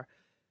still more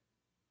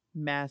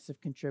massive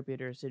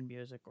contributors in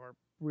music or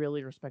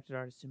really respected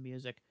artists in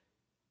music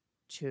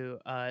to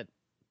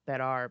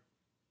that are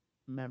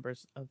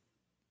members of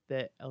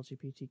the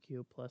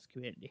LGBTQ plus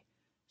community.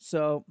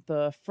 So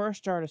the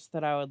first artist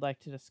that I would like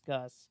to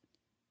discuss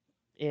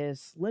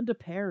is Linda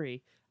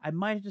Perry. I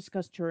might have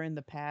discussed her in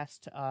the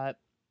past,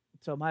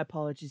 so my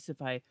apologies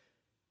if I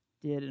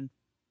did and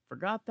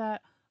forgot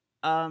that.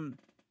 Um,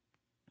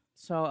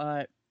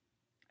 so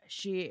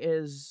she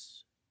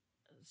is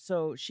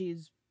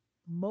she's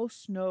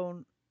most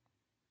known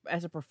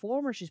as a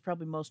performer. She's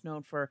probably most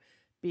known for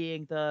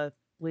being the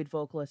lead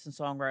vocalist and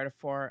songwriter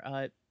for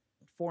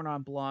Four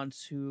Non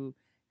Blondes, who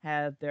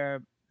had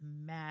their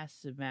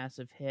massive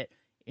hit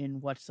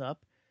in What's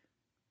Up.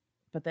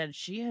 But then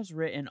she has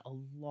written a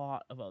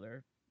lot of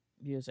other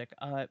music.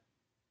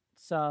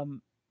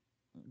 Some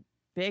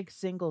big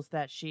singles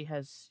that she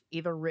has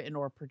either written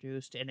or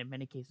produced, and in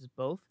many cases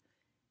both,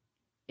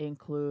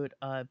 include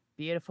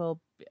Beautiful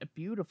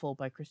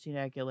by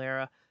Christina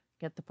Aguilera,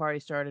 Get the Party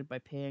Started by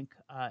Pink,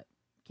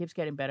 Keeps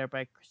Getting Better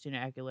by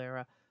Christina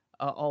Aguilera,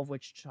 all of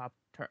which chart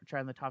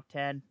in the top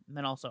 10. And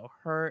then also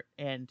Hurt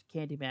and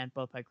Candyman,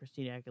 both by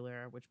Christina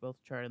Aguilera, which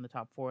both chart in the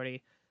top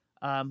 40.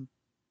 Then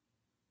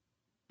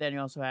you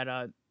also had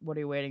What Are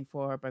You Waiting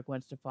For by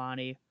Gwen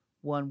Stefani,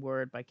 One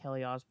Word by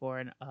Kelly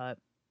Osbourne,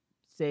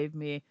 Save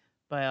Me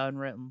by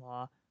Unwritten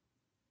Law,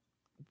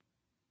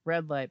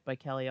 Red Light by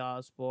Kelly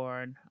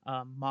Osbourne,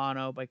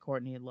 Mono by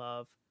Courtney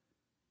Love,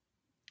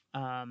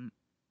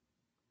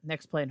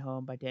 Next Plane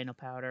Home by Daniel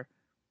Powter,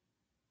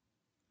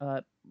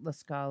 La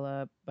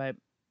Scala by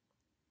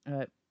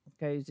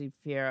Gaizy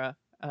Feria,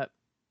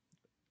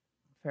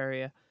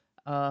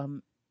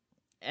 and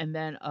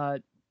then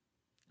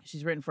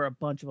she's written for a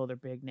bunch of other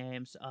big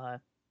names.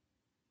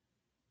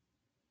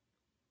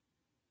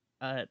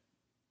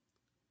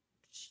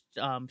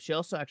 She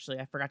also actually,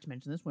 I forgot to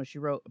mention this one, she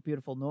wrote A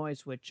Beautiful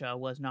Noise, which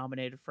was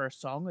nominated for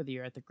Song of the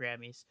Year at the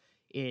Grammys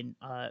in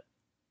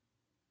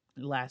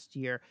last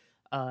year.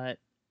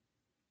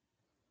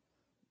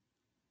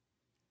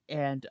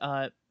 And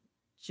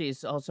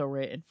she's also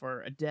written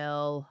for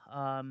Adele.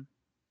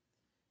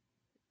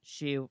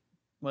 She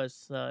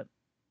was the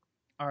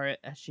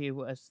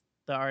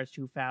artist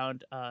who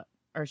found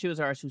or she was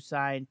the artist who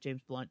signed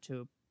James Blunt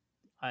to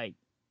a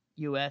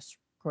U.S.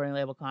 recording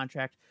label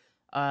contract.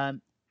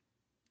 And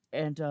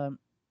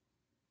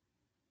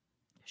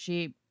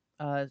she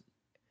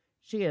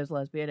is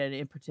lesbian, and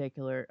in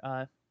particular,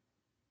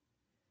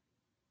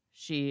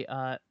 she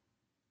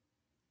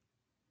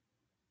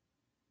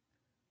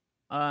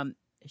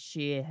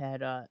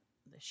had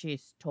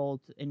she's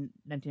told in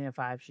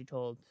 1995 she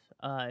told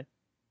at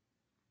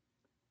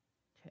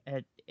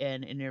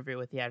an interview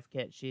with The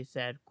Advocate, she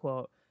said,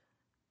 quote,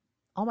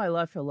 "All my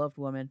life I loved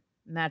women,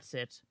 and that's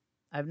it.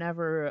 I've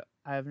never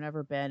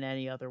been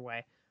any other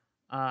way."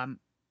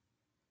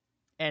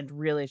 And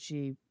really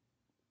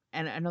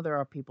and I know there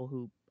are people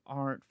who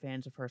aren't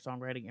fans of her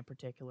songwriting. In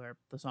particular,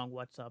 the song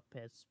What's Up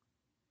is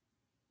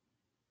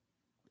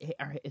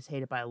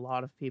hated by a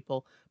lot of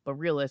people, but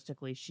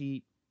realistically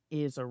she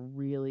is a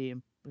really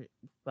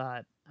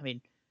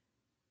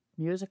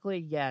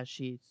musically,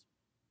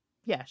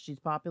 she's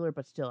popular,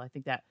 but still I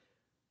think that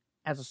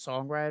as a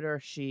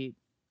songwriter, she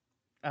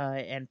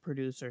and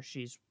producer,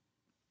 she's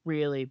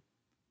really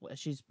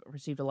she's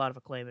received a lot of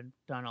acclaim and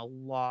done a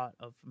lot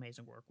of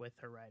amazing work with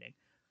her writing.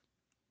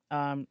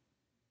 Um,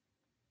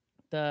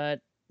 the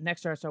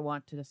next artist I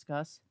want to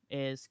discuss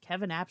is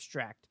Kevin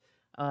Abstract.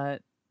 Uh,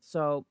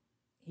 so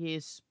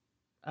he's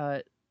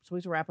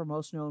he's a rapper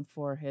most known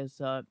for his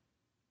work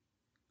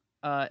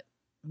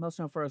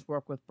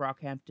with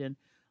Brockhampton,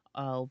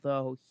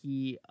 although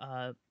he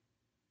has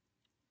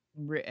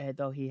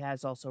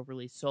also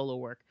released solo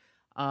work.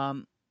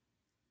 Um,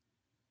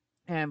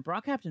 and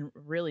Brockhampton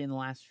really in the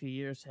last few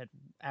years had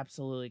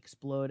absolutely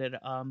exploded.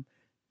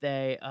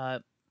 They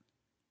had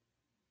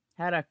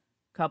a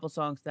couple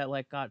songs that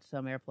like got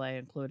some airplay,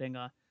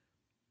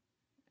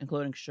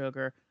 including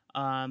Sugar.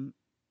 But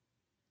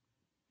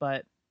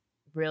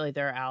really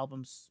their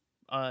albums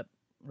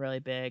really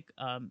big.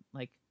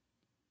 Like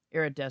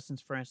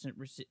Iridescence, for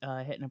instance,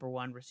 hit number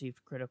 1,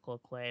 received critical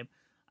acclaim.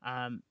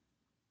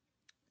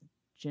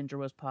 Ginger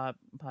was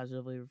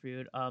positively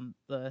reviewed.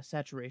 The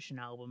Saturation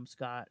albums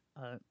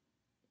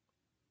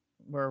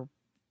were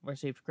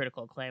received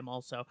critical acclaim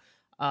also.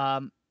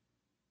 But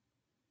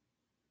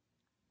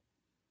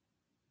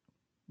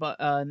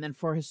and then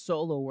for his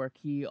solo work,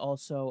 he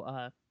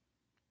also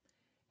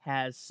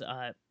has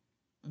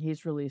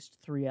he's released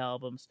 3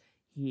 albums.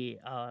 He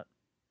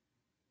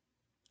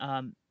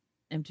MTV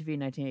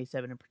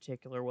 1987 in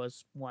particular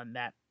was one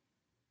that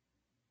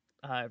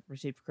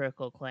received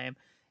critical acclaim,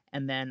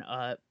 and then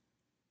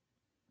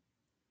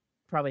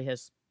probably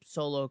his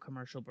solo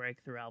commercial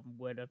breakthrough album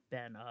would have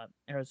been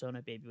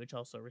Arizona Baby, which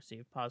also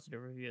received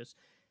positive reviews.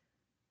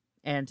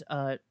 And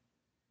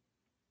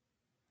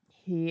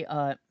he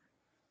has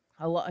had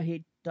a lot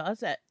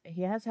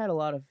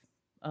of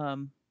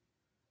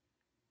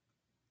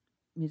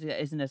music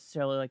that isn't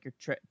necessarily like your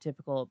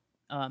typical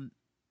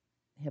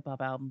hip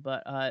hop album,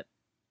 but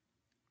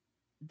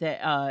that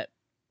are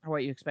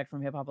what you expect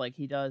from hip hop. Like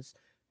he does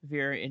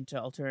veer into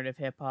alternative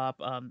hip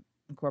hop,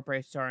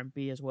 incorporates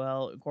R&B as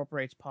well,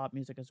 incorporates pop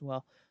music as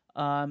well.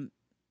 But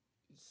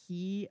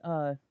he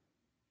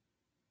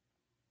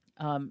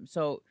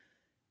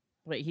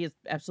is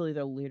absolutely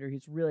the leader.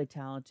 He's a really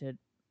talented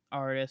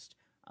artist.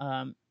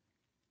 And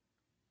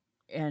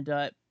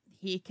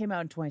he came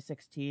out in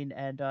 2016,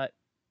 and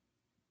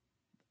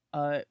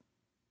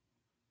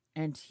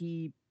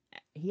he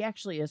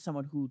actually is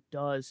someone who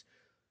does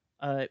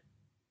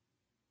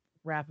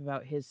rap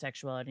about his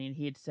sexuality, and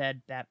he had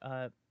said that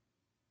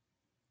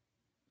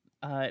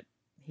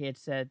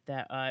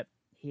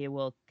he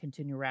will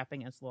continue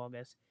rapping as long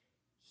as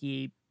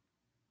he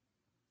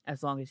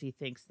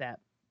thinks that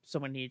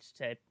someone needs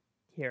to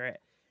hear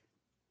it.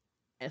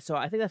 And so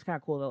I think that's kind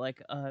of cool that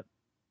like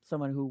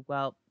someone who,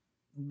 well,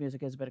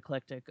 music is a bit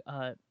eclectic,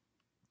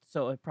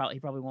 so he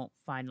probably won't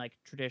find like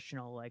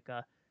traditional like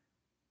the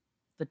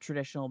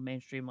traditional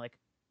mainstream like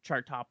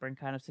chart topper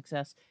kind of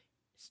success.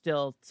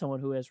 Still someone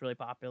who is really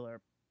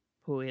popular,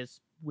 who is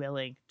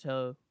willing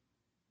to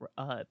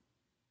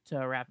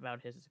rap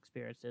about his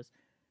experiences.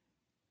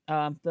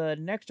 The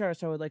next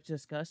artist I would like to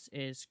discuss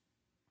is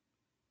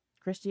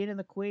Christine and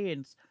the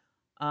Queens.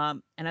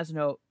 And as a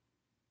note,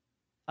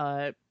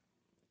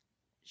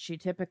 she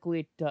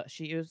typically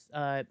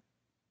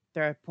there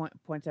are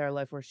points in her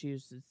life where she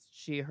uses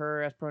she,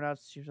 her as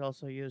pronouns. She's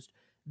also used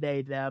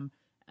they, them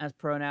as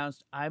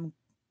pronouns. And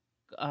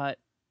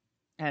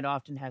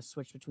often has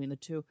switched between the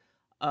two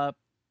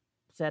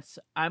sets.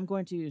 I'm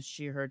going to use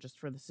she, her just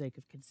for the sake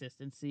of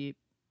consistency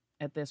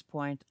at this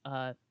point,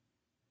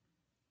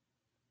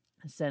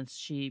 since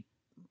she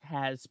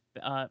has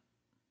though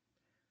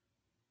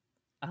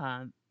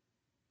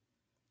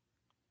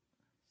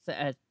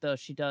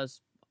she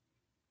does,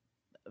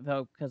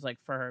 though, because like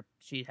for her,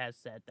 she has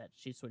said that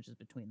she switches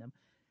between them.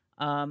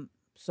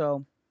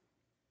 So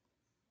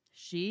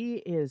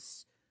she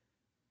is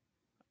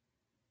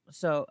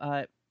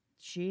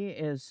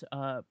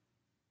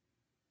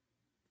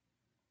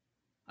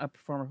a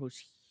performer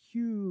who's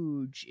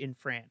huge in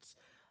France,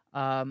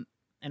 and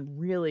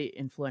really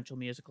influential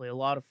musically.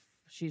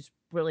 She's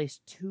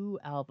released 2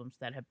 albums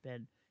that have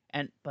been,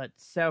 but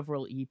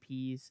several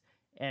EPs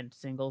and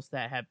singles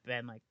that have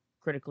been like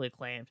critically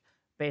acclaimed.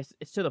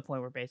 It's to the point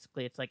where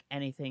basically it's like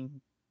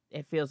anything.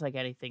 It feels like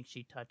anything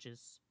she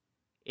touches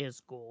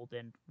is gold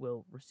and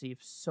will receive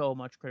so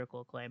much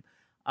critical acclaim.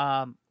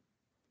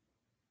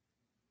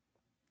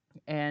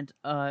 And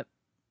I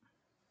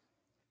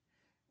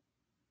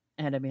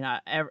mean,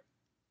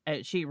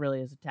 she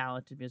really is a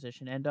talented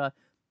musician, and I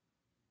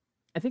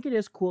think it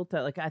is cool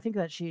that like I think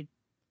that she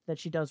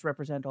does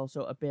represent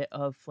also a bit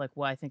of like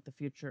what I think the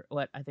future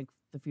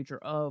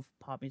of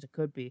pop music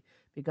could be,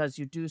 because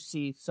you do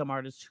see some pop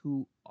artists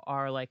who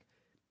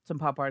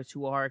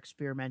are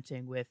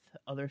experimenting with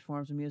other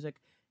forms of music,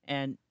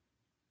 and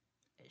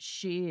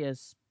she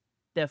is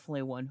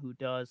definitely one who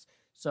does.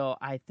 So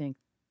I think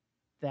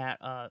that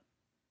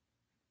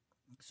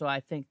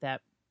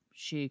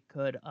she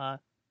could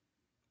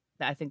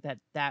that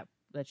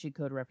she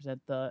could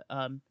represent the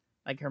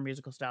like her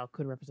musical style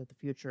could represent the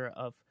future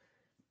of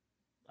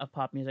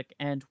pop music.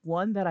 And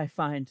one that I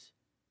find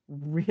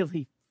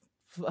really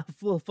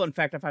fun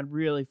fact I find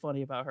really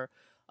funny about her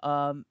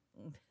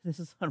this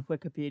is on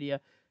Wikipedia,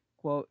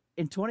 quote,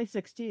 in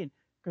 2016,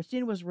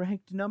 Christine was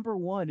ranked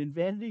 #1 in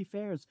Vanity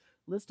Fair's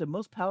list of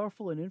most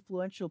powerful and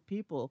influential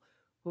people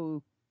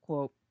who,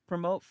 quote,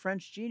 promote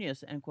French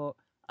genius, end quote,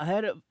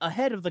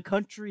 ahead of the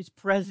country's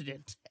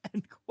president,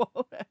 end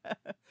quote.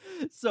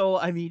 So,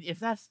 I mean, if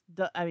that's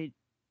the, I mean,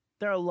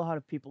 there are a lot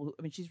of people who,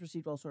 I mean, she's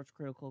received all sorts of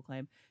critical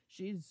acclaim.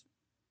 She's,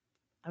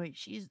 I mean,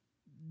 she's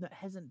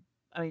hasn't,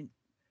 I mean,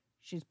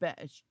 she's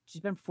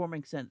been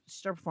performing since she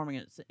started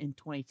performing in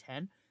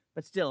 2010,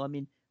 but still, I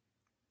mean,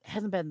 it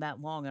hasn't been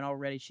that long, and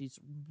already she's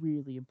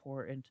really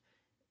important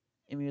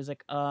in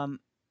music. And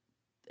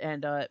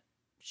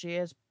she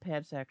is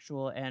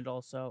pansexual and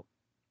also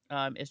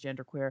is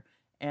genderqueer,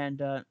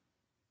 and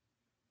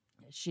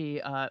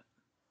she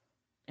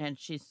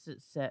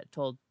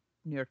told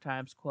New York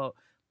Times, quote,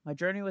 "My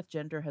journey with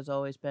gender has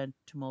always been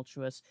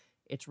tumultuous.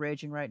 It's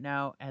raging right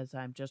now as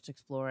I'm just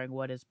exploring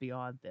what is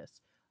beyond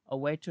this. A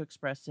way to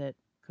express it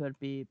could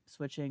be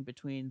switching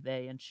between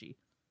they and she."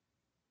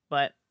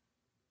 But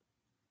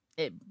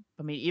I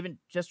mean, even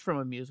just from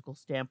a musical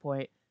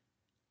standpoint,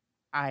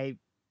 I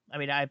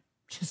mean, I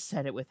just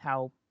said it with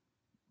how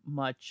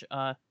much,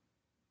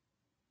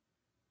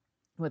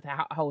 with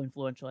how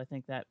influential I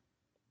think that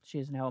she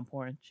is and how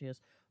important she is.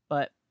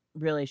 But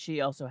really, she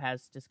also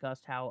has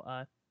discussed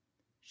how,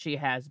 she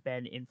has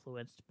been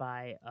influenced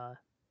by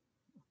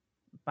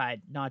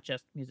not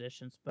just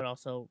musicians, but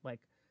also, like,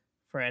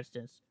 for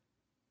instance,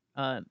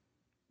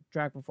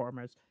 drag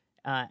performers,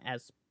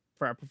 as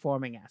for a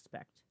performing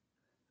aspect.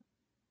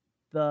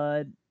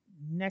 The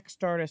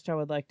next artist I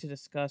would like to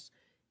discuss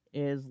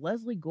is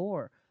Leslie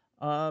Gore.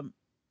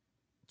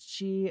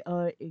 She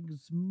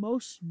is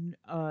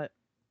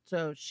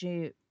so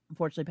she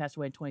unfortunately passed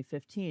away in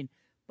 2015,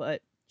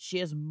 but she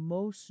is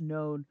most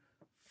known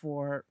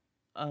for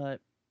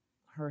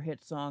her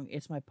hit song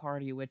 "It's My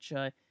Party," which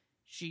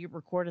she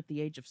recorded at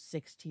the age of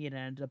 16 and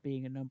ended up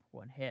being a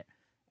 #1 hit,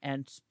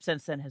 and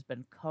since then has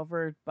been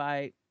covered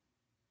by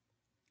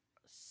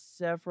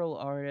several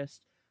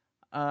artists,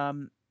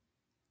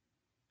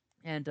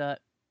 and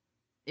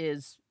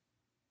is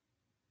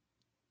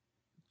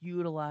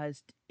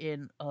utilized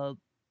in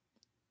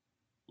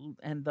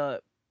and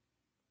the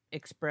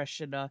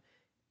expression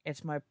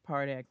 "It's my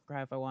party, I can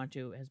cry if I want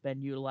to" has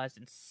been utilized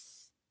in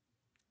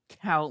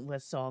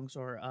countless songs,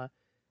 or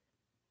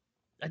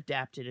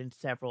adapted in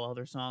several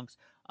other songs.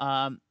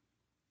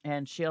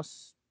 And she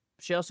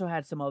also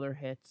had some other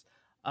hits.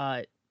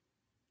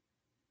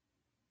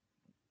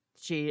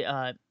 She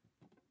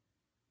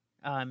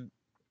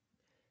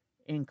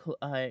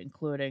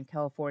including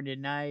California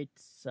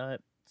Nights,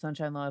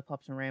 Sunshine,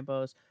 Lollipops, and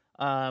Rainbows,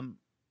 a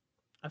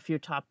few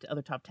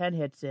other top 10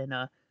 hits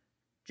in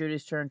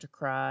Judy's Turn to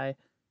Cry,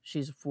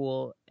 She's a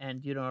Fool,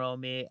 and You Don't Know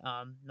Me,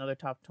 another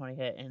top 20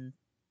 hit, and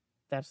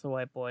That's the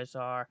Way Boys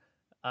Are,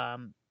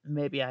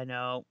 Maybe I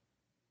Know,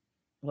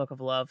 Look of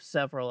Love,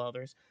 several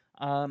others.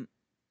 And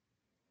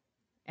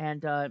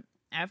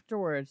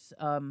afterwards,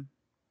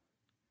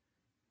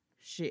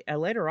 she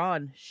later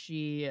on,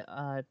 she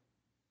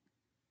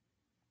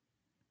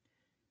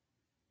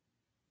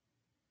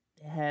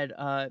had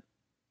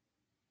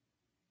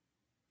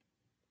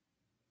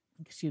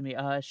excuse me,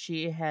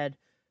 she had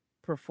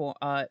performed,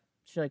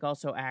 she like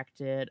also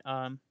acted,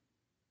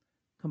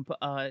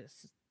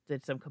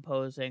 did some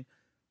composing,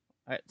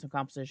 some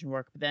composition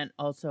work, but then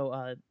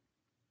also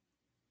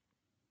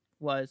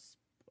was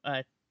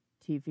a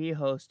TV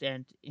host,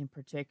 and in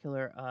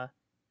particular,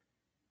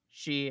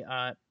 she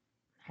had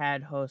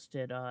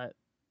hosted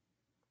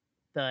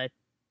the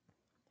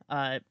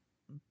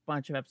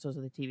bunch of episodes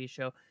of the TV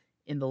show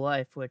In the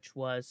Life, which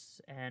was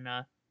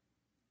an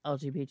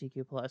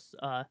LGBTQ plus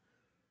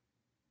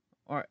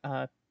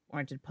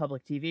oriented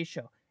public TV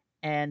show.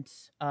 And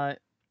I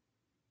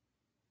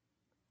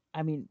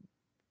mean,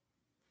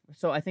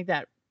 so I think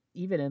that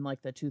even in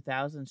like the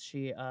 2000s,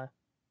 she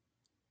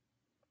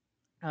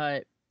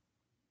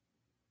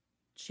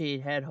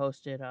had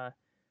hosted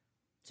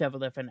several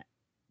different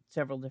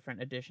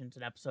editions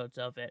and episodes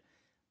of it.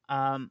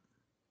 And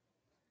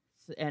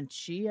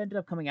she ended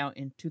up coming out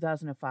in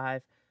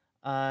 2005.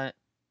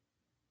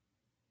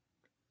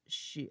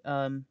 She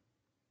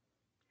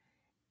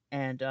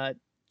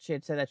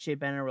had said that she had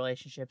been in a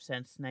relationship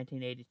since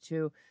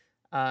 1982,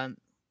 and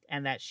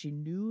that she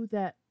knew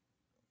that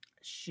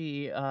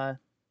she was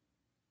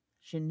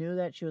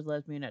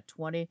lesbian at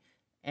 20,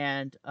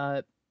 and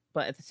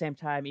but at the same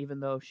time,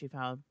 even though she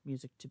found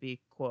music to be,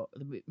 quote,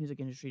 the music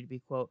industry to be,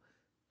 quote,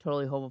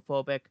 totally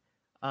homophobic,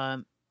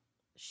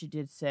 she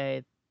did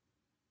say,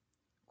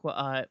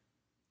 quote,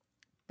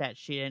 that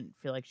she didn't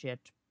feel like she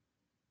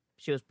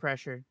was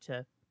pressured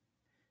to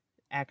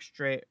act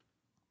straight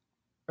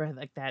or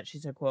like that. She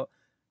said, quote,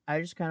 "I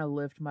just kind of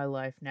lived my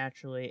life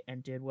naturally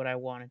and did what I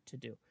wanted to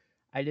do.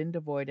 I didn't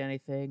avoid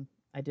anything.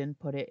 I didn't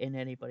put it in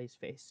anybody's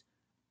face,"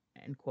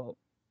 end quote.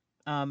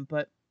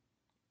 But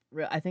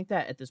I think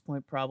that at this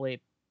point,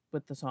 probably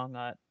with the song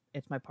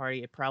 "It's My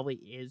Party," it probably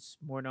is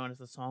more known as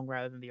the song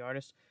rather than the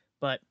artist.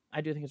 But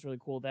I do think it's really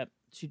cool that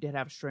she did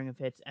have a string of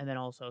hits and then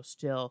also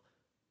still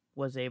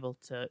was able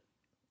to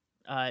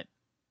uh,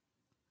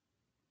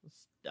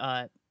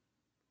 uh,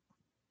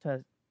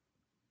 to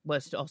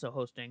was also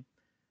hosting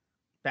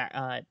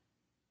that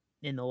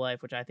in the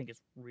life, which I think is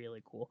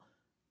really cool.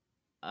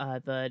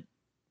 The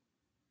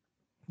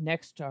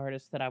next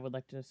artist that I would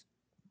like to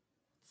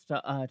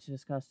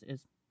discuss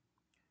is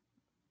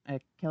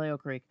Kelly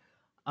O'Creek.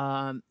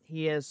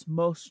 He is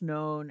most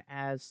known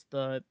as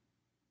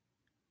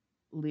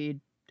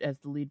lead the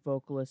lead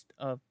vocalist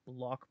of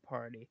Block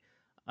Party,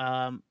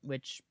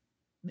 which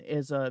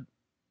is a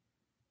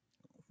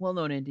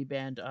well-known indie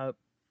band.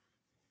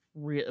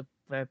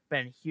 They've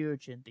been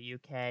huge in the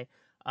UK,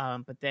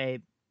 but they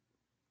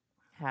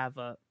have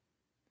a.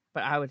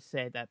 But I would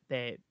say that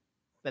the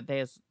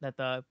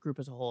group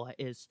as a whole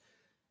is.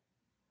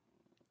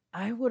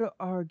 I would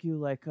argue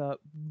like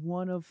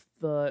one of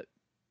the.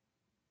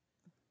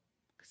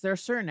 Because there are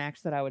certain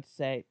acts that I would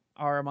say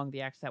are among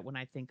the acts that when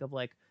I think of,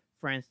 like,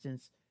 for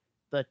instance,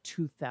 the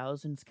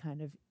 2000s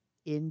kind of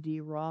indie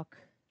rock,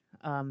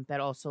 that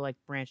also like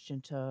branched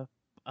into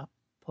a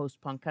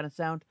post-punk kind of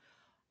sound.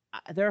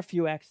 There are a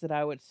few acts that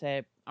I would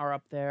say are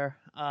up there.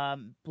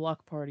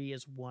 Block Party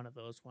is one of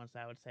those ones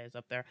that I would say is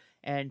up there,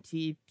 and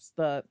he's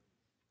the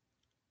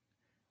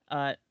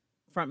uh,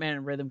 frontman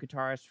and rhythm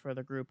guitarist for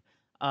the group.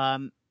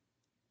 Um,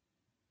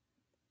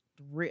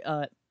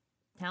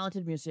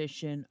 Talented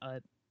musician,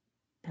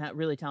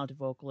 really talented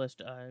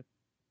vocalist,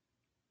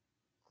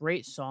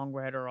 great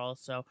songwriter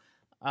also.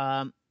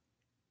 Um,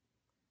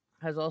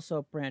 has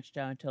also branched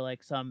out into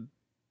like some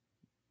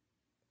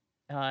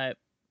like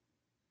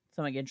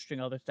interesting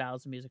other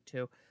styles of music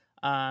too.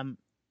 For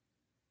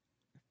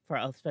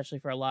especially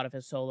for a lot of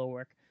his solo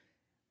work.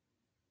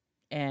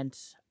 And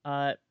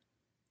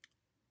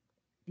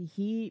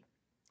he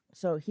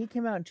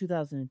came out in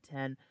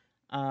 2010,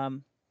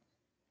 and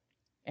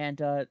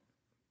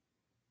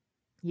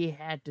he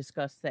had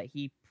discussed that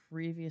he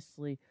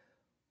previously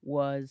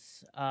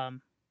was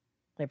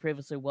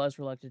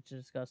reluctant to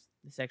discuss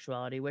the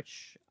sexuality,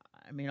 which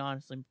I mean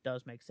honestly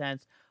does make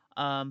sense.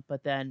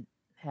 But then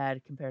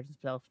had compared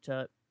himself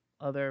to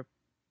other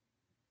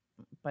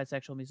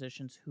bisexual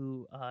musicians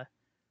who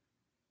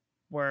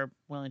were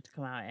willing to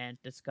come out and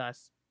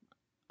discuss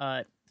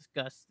it,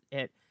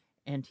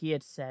 and he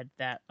had said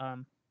that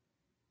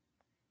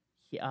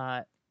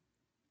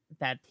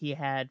he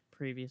had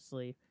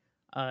previously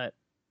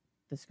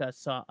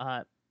discussed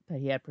that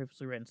he had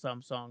previously written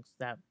some songs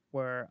that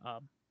were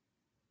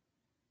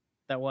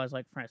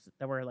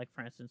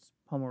for instance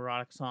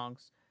homoerotic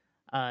songs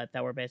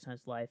that were based on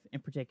his life. In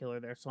particular,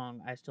 their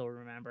song "I Still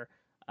Remember,"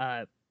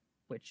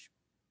 which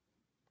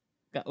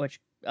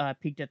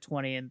peaked at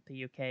 20 in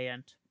the UK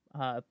and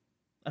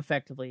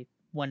effectively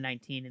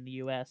 119 in the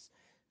US.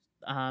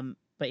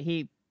 But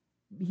he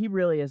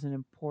really is an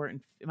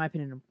important, in my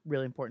opinion, a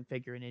really important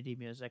figure in indie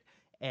music,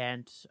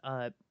 and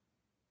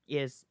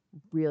is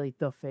really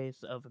the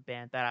face of a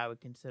band that I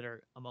would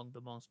consider among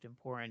the most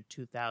important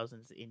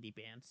 2000s indie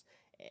bands,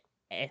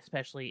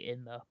 especially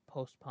in the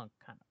post-punk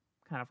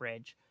kind of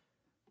range.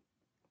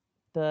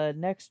 The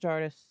next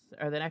artist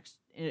I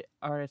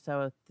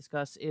will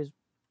discuss is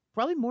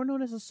probably more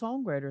known as a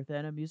songwriter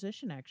than a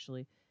musician,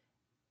 actually,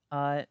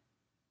 or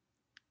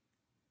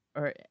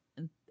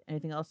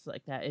anything else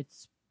like that.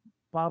 It's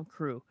Bob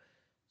Crew.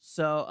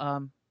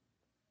 So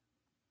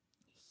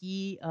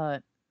he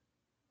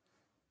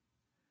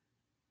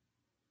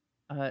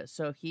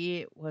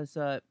he was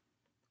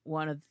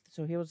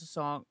he was a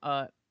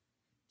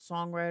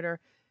songwriter,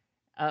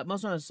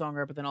 most known as a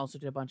songwriter, but then also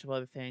did a bunch of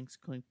other things,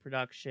 including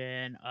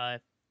production,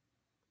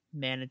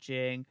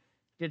 managing,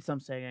 did some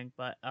singing,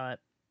 but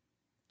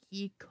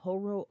he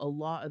co-wrote a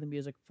lot of the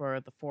music for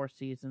the Four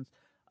Seasons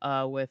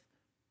with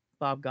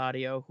Bob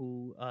Gaudio,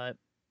 who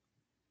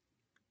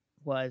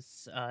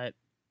was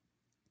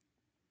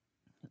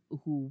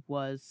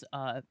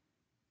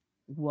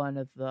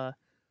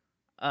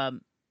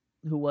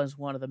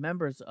one of the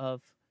members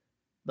of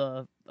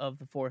the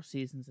Four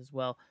Seasons as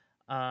well.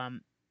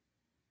 And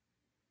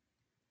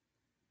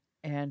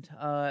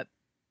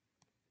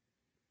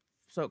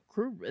so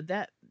Crew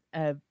that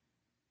I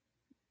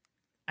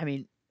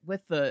mean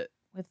with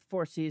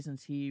Four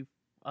Seasons he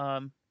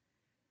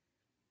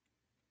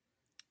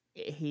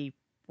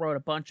wrote a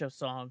bunch of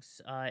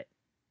songs,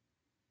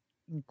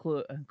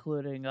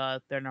 including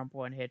their number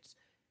one hits,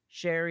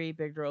 Sherry,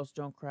 Big Girls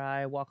Don't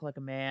Cry, Walk Like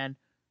a Man,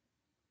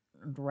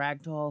 and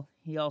Ragdoll.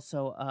 He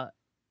also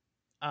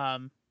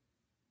as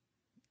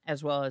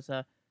well as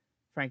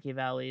Frankie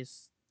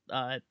Valli's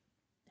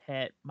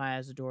hit My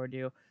Eyes Adored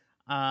You,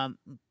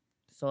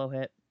 solo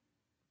hit,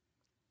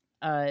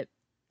 and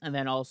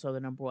then also the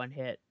number one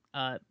hit,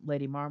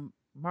 Lady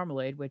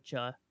Marmalade, which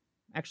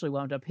actually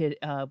wound up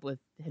with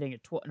hitting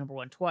it number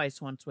one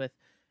twice, once with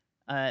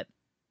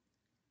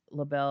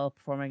LaBelle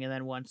performing, and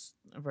then once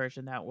a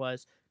version that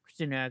was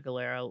Christina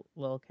Aguilera,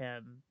 Lil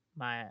Kim,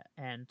 Maya,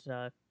 and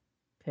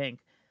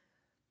Pink.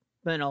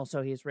 Then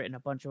also he's written a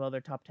bunch of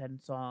other top 10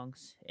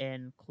 songs,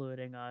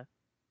 including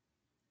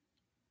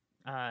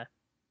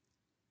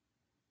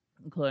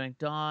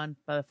Dawn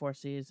by the Four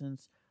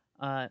Seasons,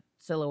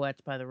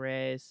 Silhouettes by the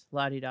Rays,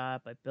 La Di Da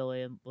by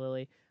Billy and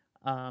Lily,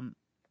 um,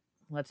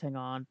 Let's Hang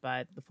On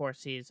by the Four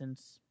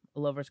Seasons, A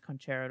Lover's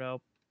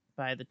Concerto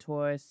by the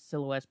Toys,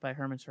 Silhouettes by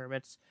Herman's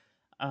Hermits,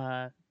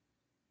 uh,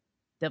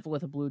 Devil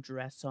with a Blue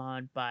Dress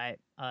On by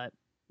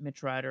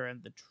Mitch Ryder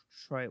and the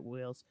Detroit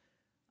Wheels,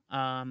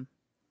 um,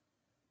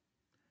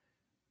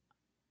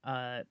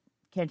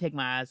 Can't Take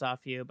My Eyes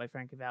Off You by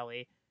Frankie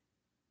Valli,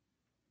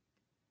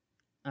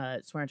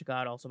 Swearing to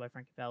God also by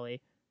Frankie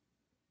Valli.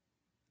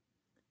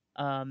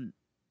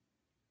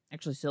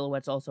 Actually,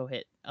 Silhouettes also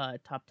hit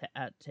top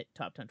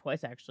 10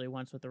 twice. Actually,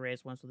 once with the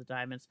Rays, once with the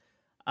Diamonds,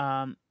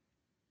 and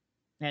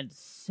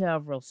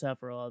several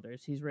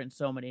others. He's written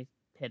so many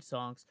hit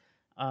songs,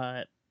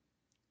 and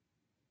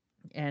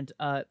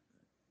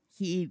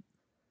he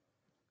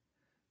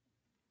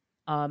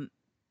and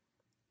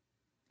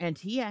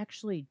he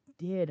actually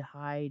did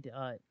hide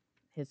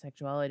his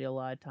sexuality a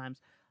lot of times.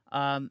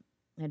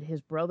 And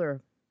his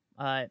brother,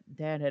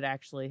 Dan, had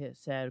actually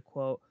said,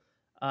 quote,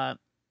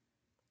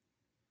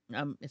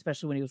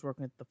 especially when he was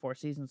working with the Four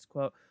Seasons,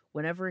 quote,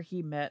 whenever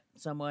he met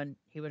someone,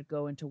 he would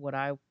go into what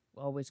I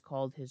always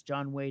called his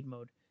John Wayne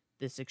mode,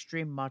 this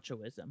extreme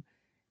machoism.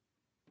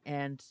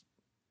 And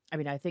I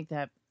mean, I think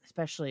that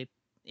especially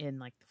in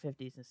like the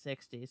 50s and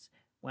 60s,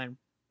 when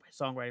his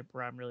songwriting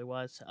prime really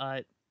was,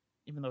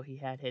 even though he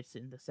had hits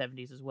in the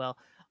 70s as well,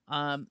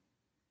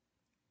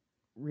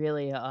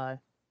 really, I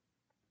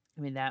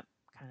mean, that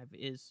kind of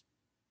is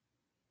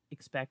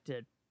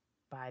expected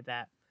by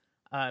that.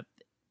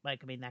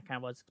 Like, I mean, that kind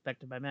of was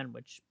expected by men,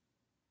 which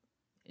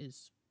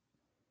is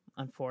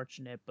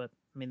unfortunate, but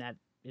I mean, that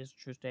is a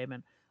true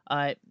statement.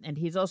 And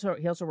he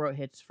also wrote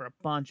hits for a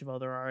bunch of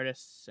other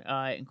artists,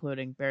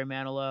 including Barry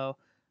Manilow,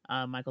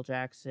 Michael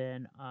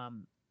Jackson,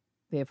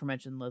 the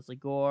aforementioned Leslie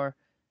Gore,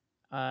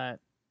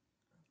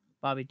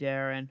 Bobby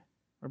Darin,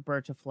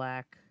 Roberta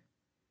Flack,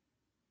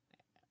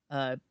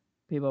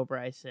 Peabo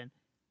Bryson,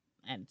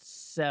 and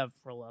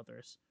several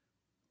others.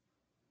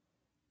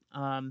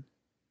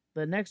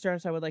 The next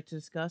artist I would like to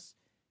discuss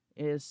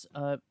is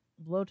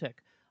Blowtick.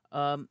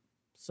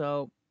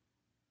 So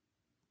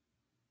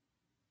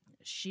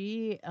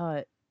she's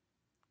an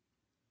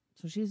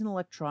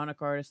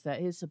electronic artist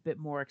that is a bit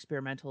more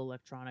experimental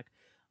electronic,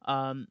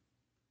 and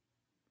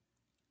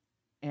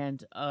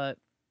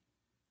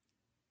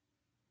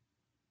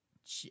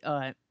she,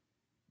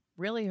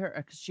 really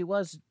her, cause she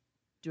was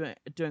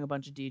doing a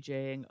bunch of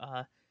DJing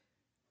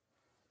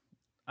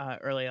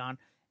early on,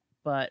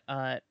 but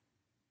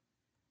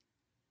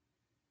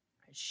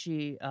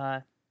she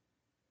but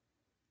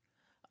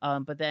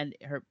then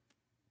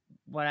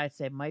what I'd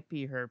say might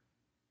be her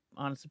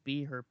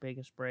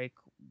biggest break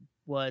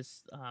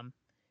was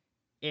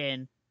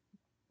in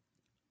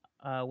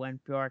when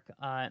Bjork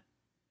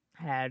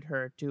had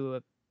her do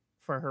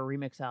for her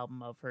remix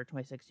album of her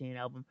 2016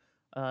 album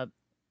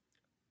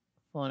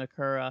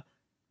Folonakura.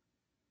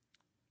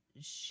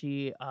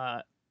 She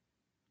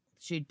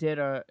did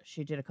a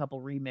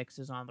couple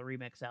remixes on the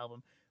remix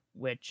album,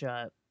 which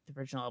the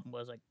original album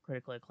was like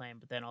critically acclaimed,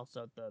 but then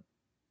also the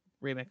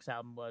remix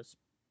album was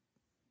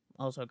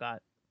also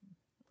got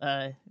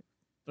the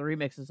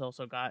remixes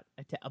also got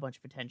a bunch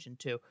of attention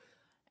too.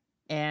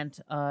 And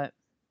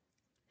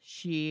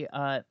she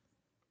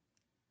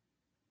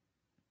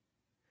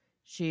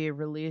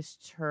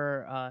released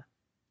her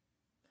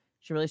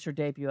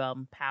debut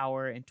album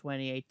Power in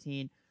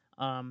 2018.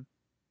 That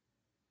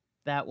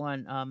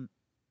one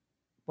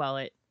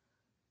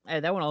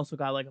that one also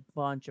got like a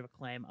bunch of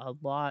acclaim.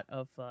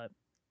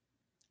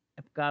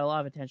 Got a lot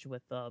of attention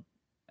with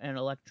and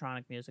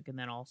electronic music, and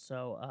then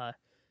also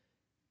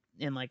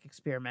in like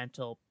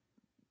experimental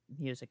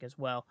music as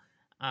well.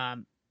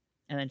 And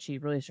then she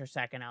released her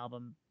second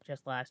album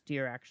just last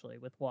year, actually,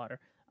 with Water.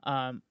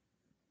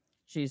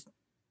 She's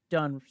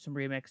done some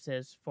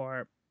remixes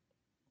for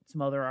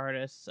some other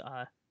artists,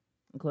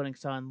 including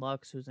Son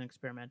Lux, who's an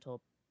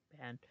experimental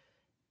band,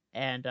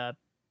 and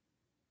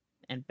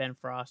Ben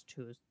Frost,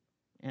 who's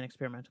an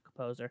experimental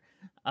composer.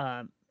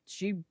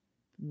 She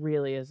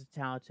really is a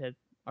talented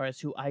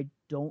artist who I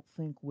don't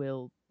think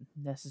will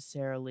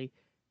necessarily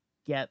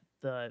get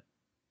the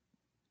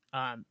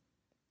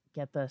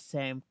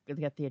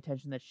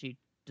attention that she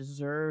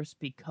deserves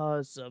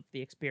because of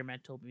the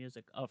experimental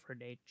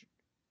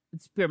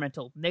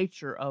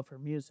nature of her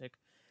music.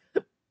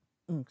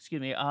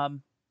 Excuse me.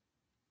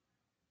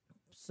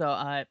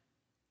 So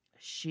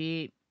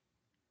she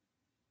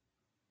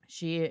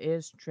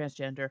is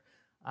transgender,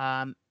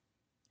 and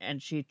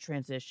she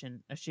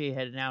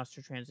had announced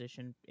her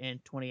transition in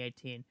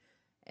 2018,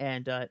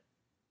 and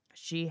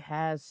she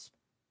has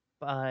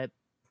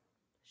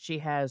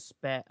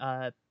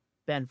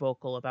been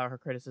vocal about her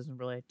criticism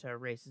related to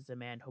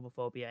racism and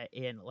homophobia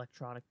in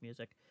electronic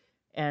music.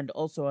 And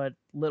also a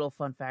little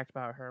fun fact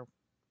about her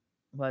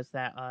was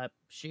that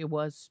she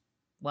was,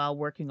 while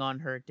working on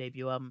her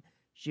debut album,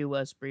 she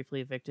was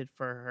briefly evicted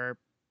from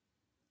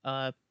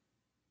her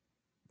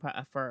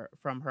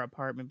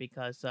apartment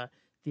because the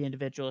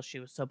individual she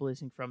was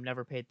subleasing from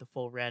never paid the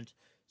full rent.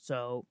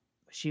 So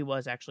she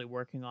was actually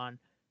working on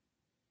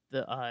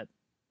the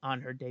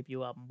on her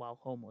debut album While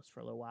Homeless for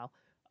a little while.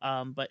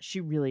 But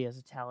she really is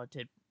a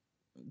talented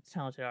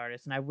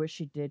artist, and I wish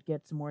she did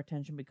get some more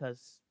attention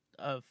because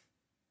of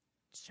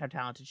how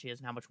talented she is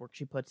and how much work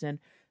she puts in.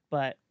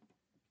 But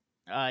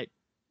uh,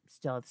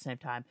 still, at the same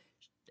time,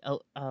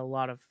 a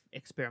lot of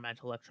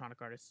experimental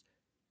electronic artists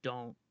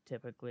don't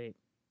typically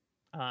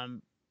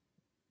um,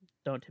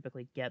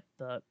 get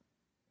the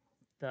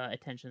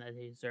attention that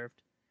they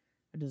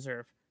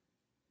deserve.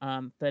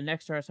 The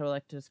next artist I would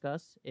like to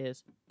discuss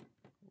is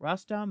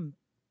Rustam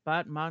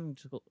Batmangli.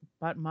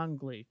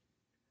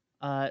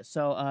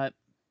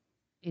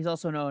 He's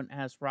also known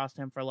as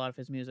Rostam for a lot of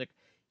his music.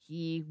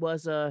 He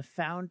was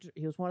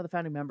one of the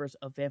founding members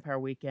of Vampire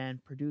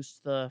Weekend,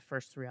 produced the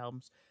first 3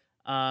 albums.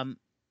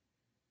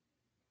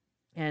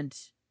 And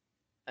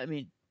I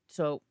mean,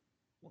 so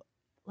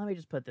let me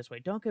just put it this way.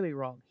 Don't get me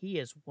wrong. He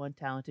is one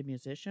talented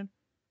musician.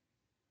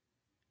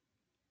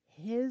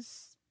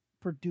 His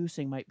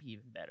producing might be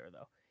even better,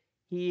 though.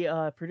 He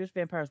produced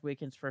Vampire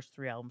Weekend's first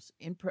 3 albums.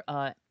 And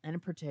in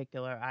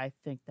particular, I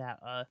think that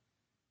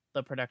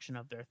the production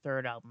of their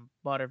 3rd album,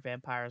 Modern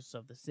Vampires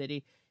of the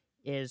City,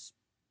 is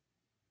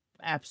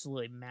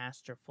absolutely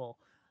masterful.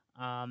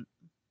 That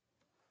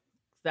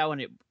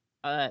one,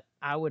 I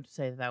would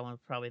say that one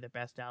was probably their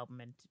best album,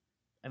 and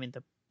I mean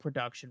the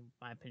production, in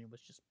my opinion,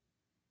 was just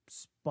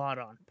spot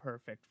on,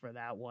 perfect for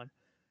that one.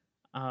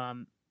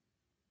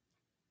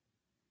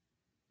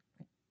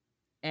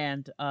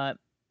 And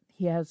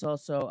he has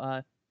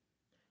also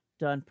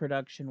done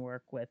production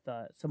work with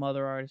some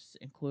other artists,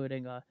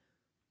 including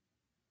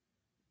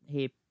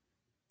he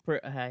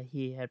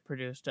had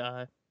produced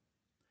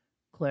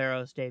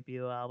Clairo's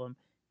debut album,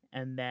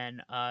 and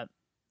then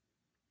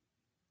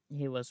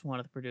he was one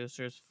of the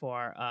producers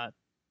for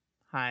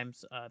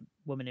Haim's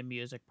Women in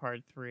Music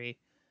Part 3,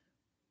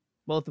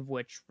 both of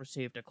which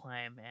received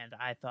acclaim, and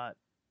I thought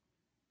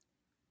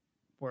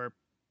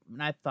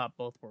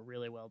both were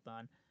really well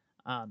done,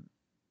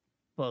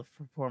 both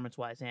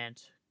performance-wise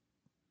and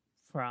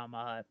from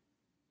a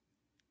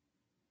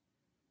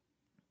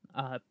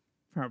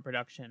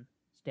production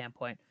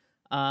standpoint.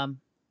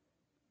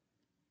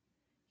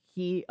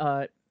 He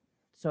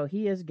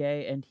is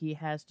gay, and he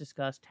has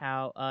discussed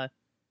how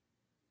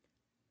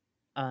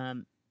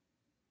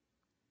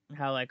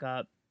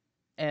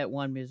at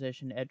one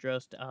musician, Ed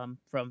Drost,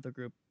 from the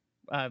group,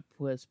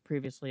 was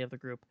previously of the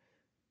group,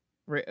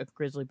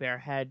 Grizzly Bear,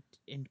 had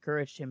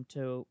encouraged him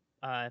to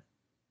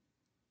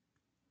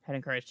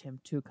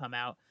come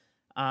out,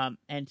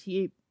 and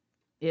he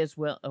is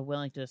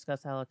willing to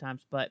discuss that a lot of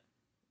times. But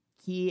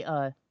he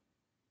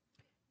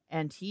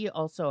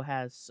also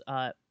has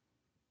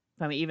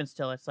I mean, even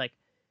still, it's like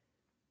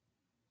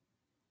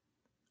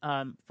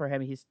for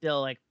him, he's still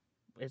like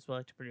is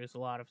willing to produce a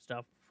lot of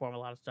stuff, perform a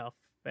lot of stuff,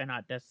 and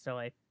not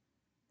necessarily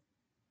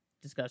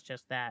discuss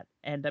just that.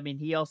 And I mean,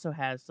 he also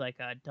has like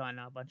done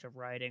a bunch of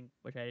writing,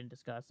 which I didn't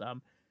discuss.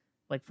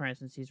 Like for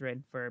instance, he's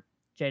written for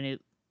Jenny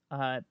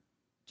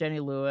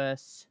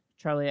Lewis,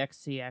 Charlie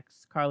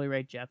XCX, Carly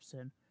Rae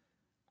Jepsen,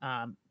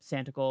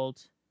 Santa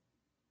Gold,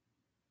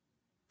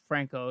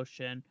 Frank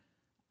Ocean,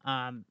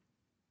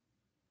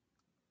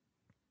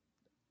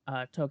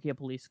 Tokyo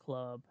Police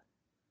Club,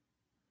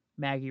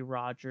 Maggie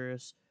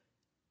Rogers,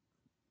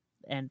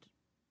 and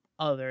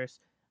others.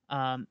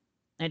 And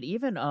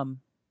even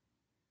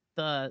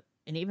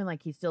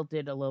like he still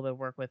did a little bit of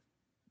work with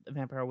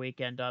Vampire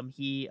Weekend.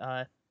 He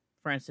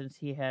for instance,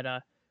 he had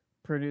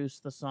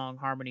produced the song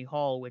Harmony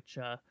Hall, which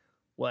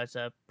was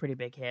a pretty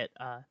big hit.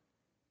 A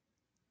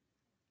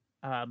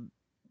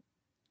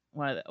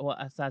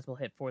sizable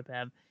hit for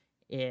them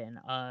in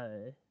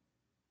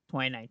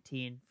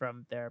 2019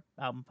 from their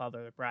album Father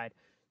of the Bride.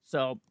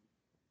 So,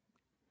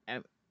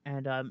 and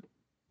there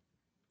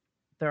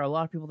are a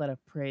lot of people that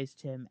have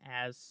praised him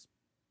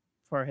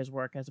for his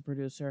work as a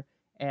producer,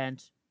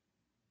 and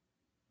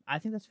I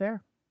think that's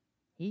fair.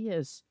 He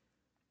is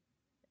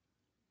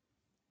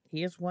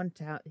one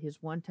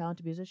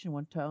talented musician,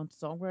 one talented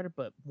songwriter,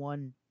 but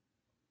one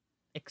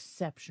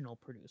exceptional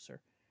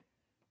producer.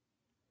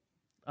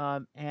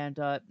 And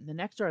the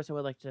next artist I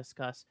would like to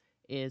discuss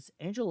is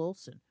Angel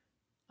Olsen.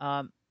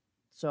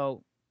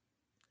 So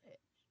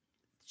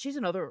she's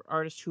another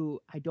artist who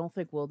I don't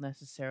think will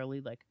necessarily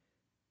like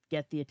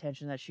get the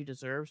attention that she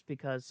deserves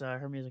because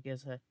her music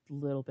is a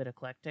little bit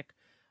eclectic.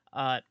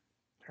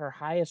 Her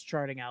highest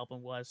charting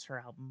album was her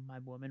album My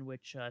Woman,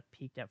 which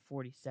peaked at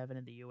 47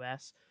 in the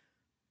U.S.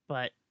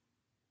 But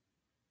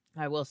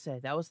I will say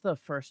that was her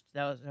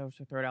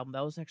 3rd album.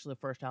 That was actually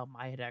the first album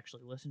I had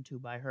actually listened to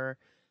by her,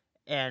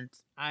 and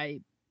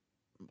I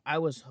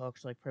was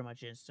hooked like pretty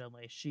much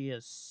instantly. She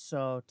is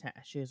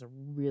she is a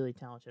really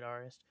talented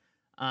artist.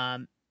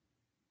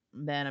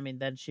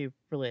 Then she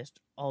released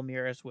All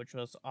Mirrors, which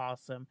was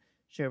awesome.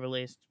 She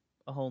released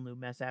A Whole New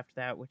Mess after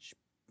that, which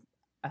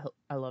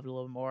I loved a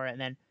little more. And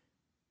then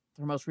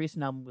her most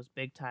recent album was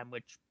Big Time,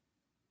 which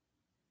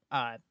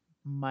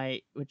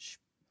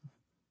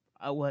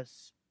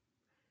was,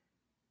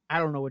 I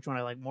don't know which one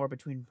I like more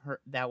between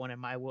that one and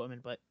My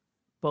Woman, but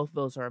both of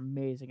those are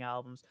amazing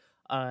albums.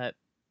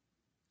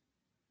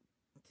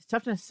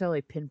 tough to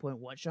necessarily pinpoint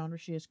what genre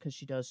she is because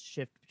she does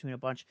shift between a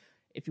bunch.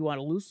 If you want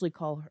to loosely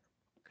call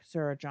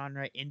her a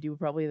genre, indie would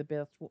probably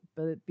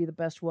be the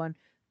best one,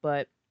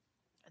 but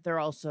there are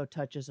also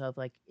touches of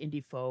like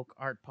indie folk,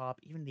 art pop,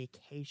 even the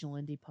occasional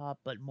indie pop,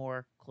 but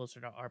more closer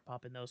to art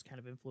pop and those kind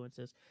of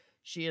influences.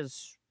 She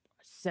is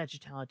such a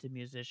talented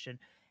musician,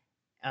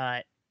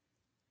 uh,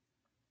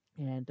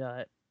 and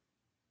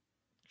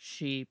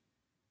she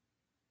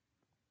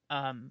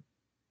um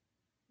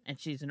and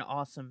she's an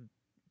awesome.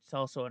 She's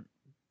also a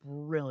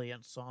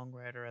brilliant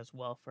songwriter as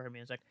well for her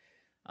music.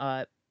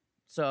 Uh,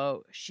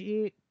 so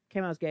she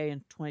came out as gay in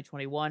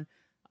 2021.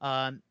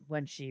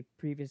 When she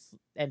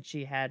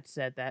she had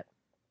said that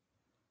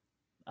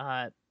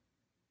uh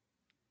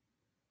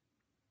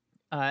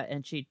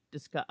and she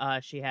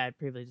had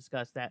previously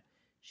discussed that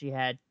she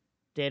had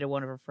dated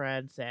one of her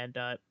friends, and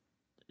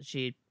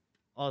she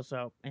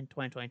also in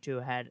 2022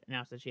 had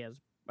announced that she has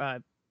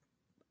a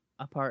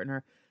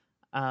partner.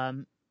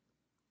 Um,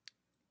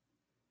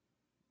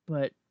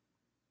 but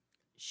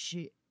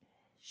she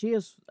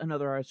is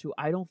another artist who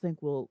I don't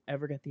think will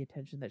ever get the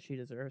attention that she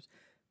deserves,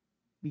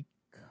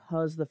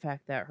 because the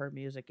fact that her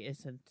music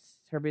is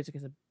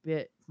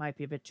might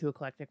be a bit too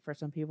eclectic for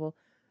some people,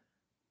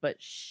 but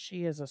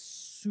she is a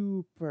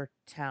super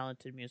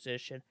talented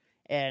musician,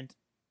 and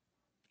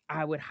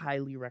I would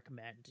highly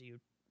recommend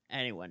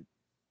anyone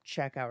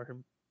check out her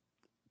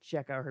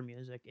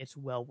music. It's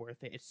well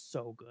worth it. It's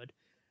so good.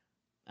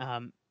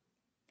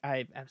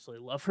 I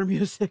absolutely love her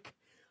music.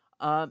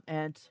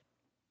 And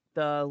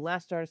the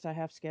last artist I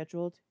have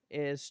scheduled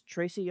is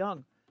Tracy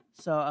Young.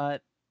 So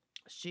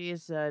she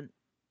is an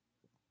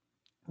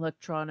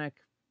electronic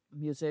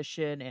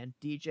musician and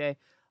DJ.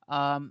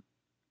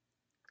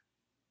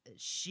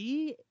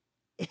 She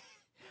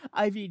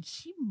I mean,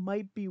 she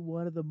might be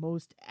one of the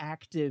most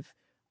active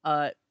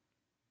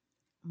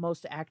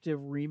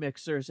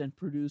remixers and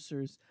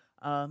producers,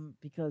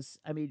 because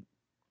I mean,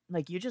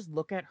 like, you just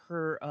look at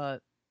her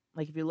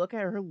like, if you look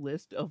at her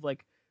list of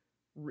like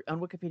on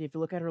Wikipedia, if you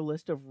look at her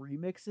list of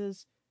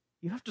remixes,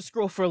 you have to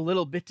scroll for a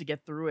little bit to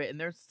get through it, and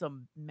there's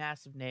some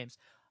massive names.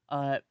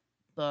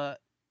 The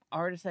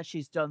artist that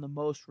she's done the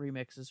most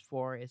remixes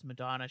for is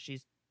Madonna.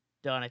 She's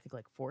done, I think,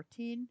 like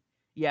 14.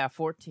 Yeah,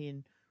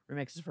 14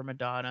 remixes for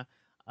Madonna.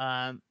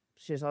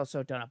 She's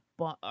also done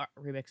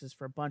remixes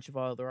for a bunch of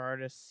other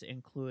artists,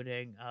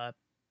 including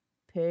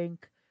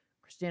Pink,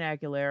 Christina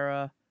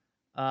Aguilera,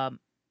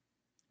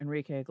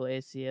 Enrique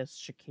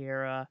Iglesias,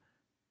 Shakira,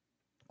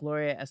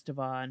 Gloria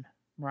Estefan,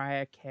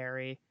 Mariah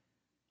Carey,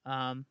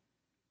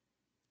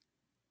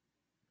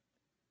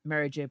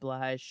 Mary J.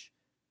 Blige,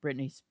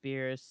 Britney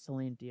Spears,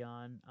 Celine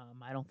Dion.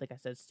 I don't think I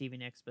said Stevie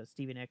Nicks, but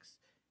Stevie Nicks,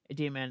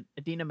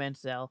 Idina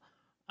Menzel,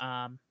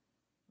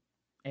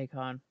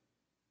 Akon,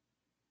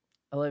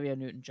 Olivia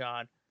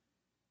Newton-John,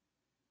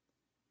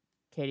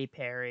 Katy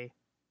Perry,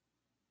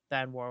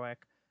 Dionne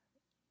Warwick,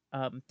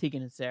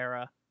 Tegan and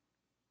Sarah,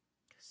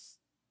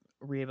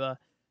 Reba,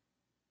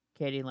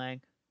 Katie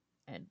Lang,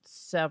 and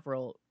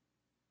several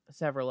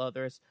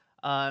others.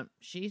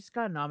 She's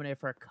got nominated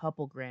for a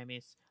couple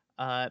Grammys,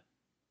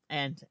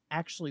 and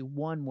actually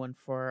won one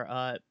for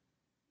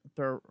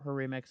her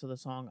remix of the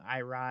song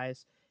 "I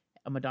Rise,"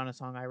 a Madonna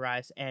song "I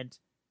Rise," and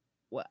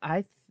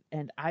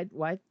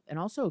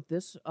also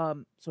this.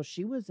 So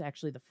she was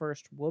actually the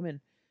first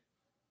woman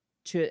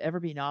to ever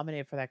be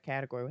nominated for that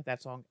category with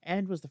that song,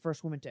 and was the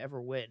first woman to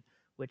ever win,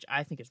 which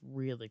I think is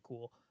really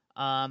cool.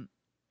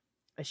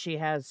 She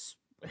has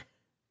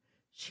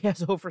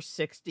over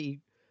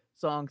 60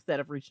 songs that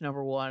have reached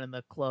number one in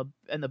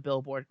the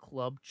Billboard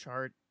Club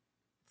charts.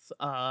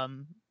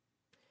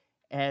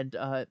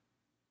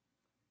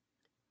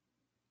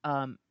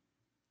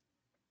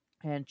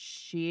 And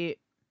she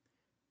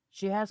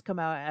has come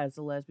out as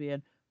a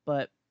lesbian,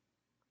 but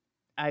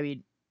I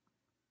mean,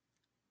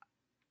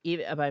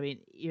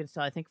 even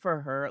still, I think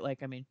for her,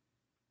 like, I mean,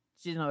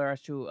 she's another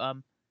artist who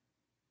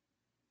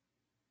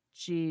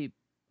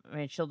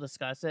she'll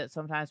discuss it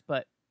sometimes,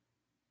 but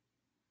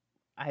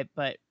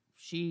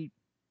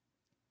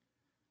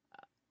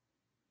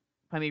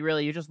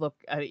really, you just look.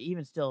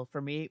 Even still, for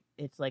me,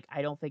 it's like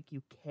I don't think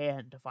you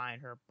can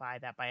define her by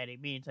that by any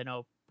means. I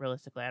know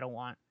realistically, I don't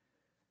want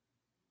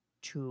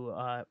to.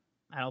 I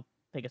don't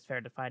think it's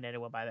fair to define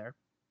anyone by their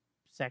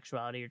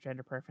sexuality or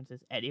gender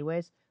preferences,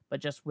 anyways.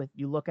 But just I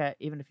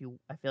feel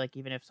like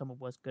even if someone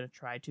was gonna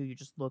try to, you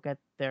just look at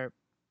her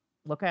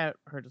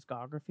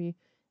discography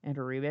and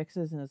her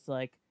remixes, and it's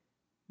like,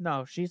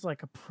 no, she's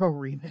like a pro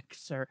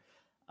remixer.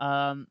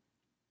 And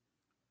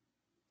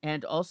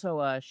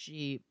also,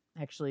 she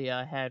actually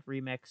had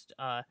remixed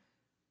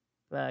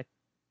the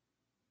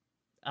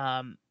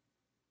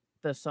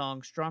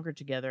song "Stronger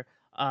Together,"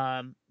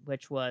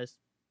 which was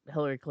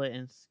Hillary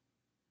Clinton's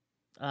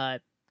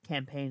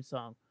campaign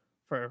song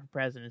for her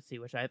presidency,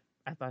 which I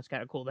thought was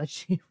kind of cool that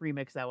she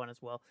remixed that one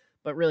as well.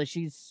 But really,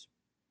 she's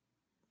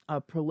a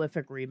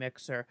prolific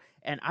remixer,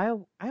 and I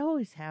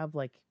always have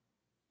like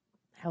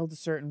held a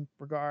certain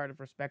regard of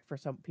respect for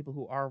some people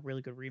who are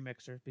really good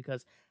remixers,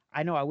 because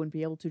I know I wouldn't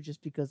be able to,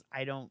 just because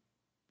I don't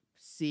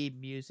see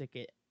music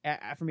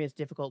for me, it's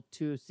difficult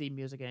to see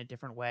music in a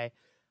different way,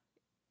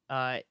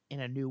 in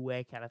a new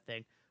way, kind of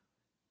thing.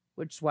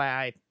 Which is why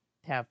I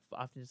have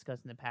often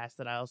discussed in the past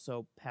that I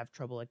also have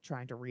trouble like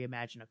trying to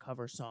reimagine a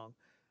cover song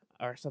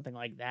or something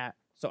like that.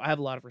 So I have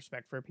a lot of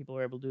respect for people who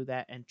are able to do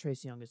that, and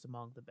Tracy Young is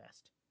among the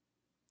best.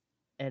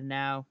 And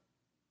now,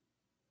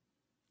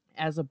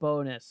 as a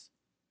bonus,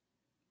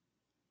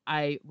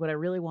 what I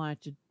really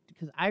wanted to,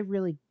 because I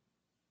really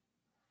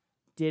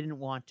didn't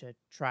want to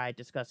try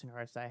discussing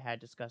artists I had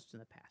discussed in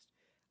the past.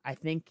 I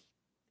think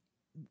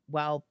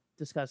while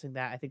discussing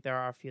that, I think there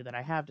are a few that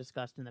I have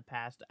discussed in the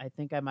past. I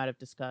think I might have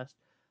discussed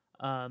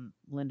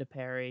Linda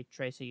Perry,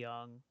 Tracy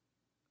Young.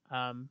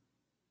 I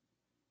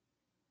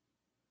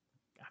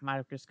might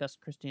have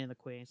discussed Christine and the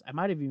Queens. I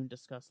might have even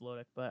discussed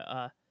Lodic,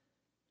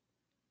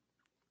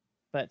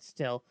 but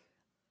still,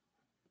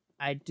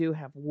 I do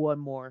have one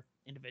more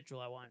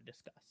individual I want to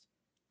discuss,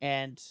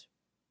 and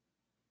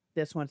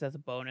this one's as a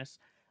bonus.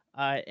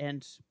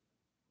 And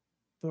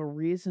the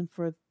reason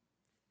for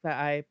that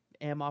I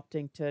am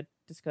opting to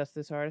discuss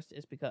this artist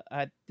is because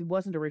I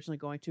wasn't originally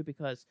going to,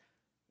 because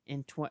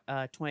in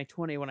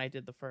 2020 when I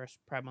did the first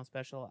Pride Month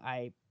special,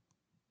 I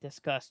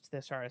discussed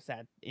this artist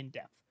in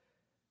depth.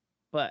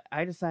 But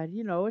I decided,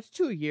 it's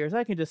 2 years.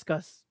 I can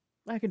discuss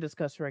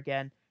her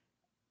again,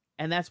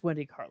 and that's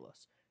Wendy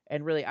Carlos.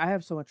 And really, I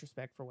have so much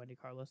respect for Wendy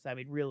Carlos. I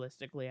mean,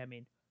 realistically,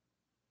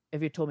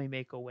 if you told me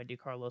make a Wendy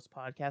Carlos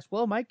podcast,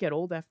 well, it might get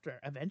old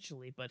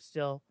eventually, but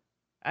still,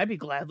 I'd be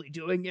gladly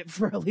doing it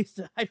for at least,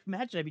 I'd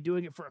imagine I'd be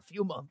doing it for a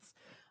few months.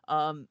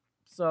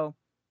 So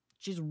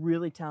she's a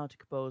really talented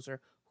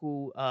composer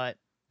who, and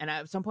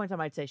at some point I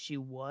might say she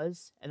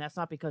was, and that's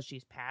not because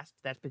she's passed,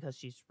 that's because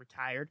she's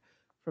retired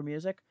from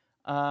music.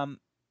 But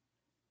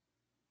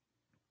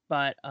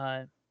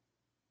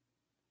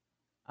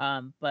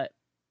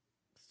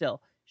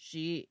still,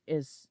 she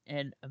is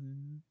an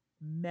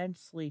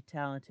immensely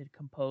talented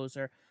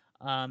composer,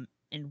 and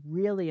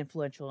really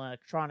influential in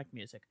electronic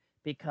music,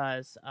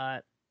 because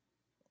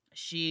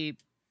she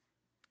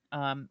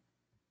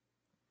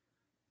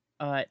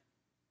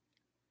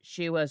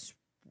was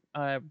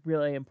a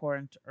really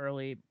important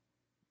early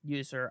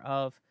user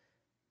of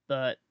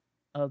the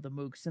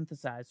Moog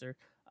synthesizer,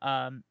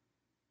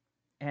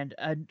 and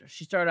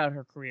she started out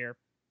her career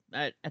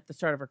at the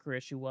start of her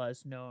career. She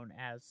was known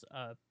as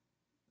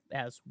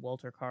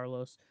Walter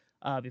Carlos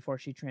before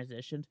she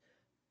transitioned,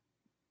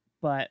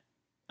 but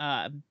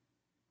in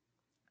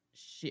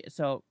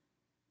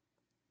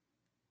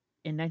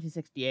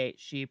 1968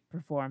 she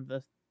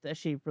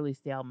she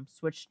released the album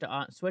Switched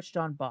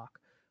on Bach,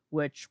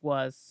 which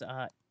was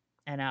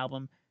an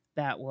album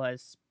that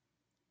was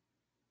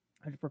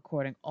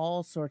recording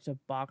all sorts of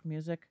Bach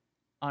music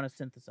on a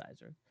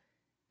synthesizer.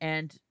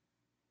 And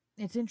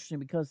it's interesting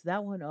because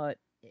that one, a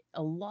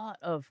lot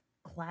of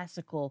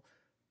classical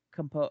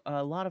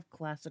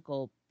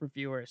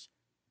reviewers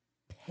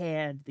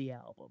panned the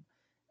album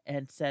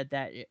and said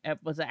that it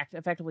was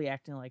effectively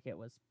acting like it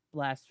was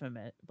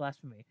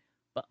blasphemy.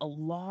 But a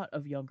lot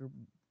of younger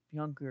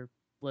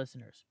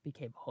listeners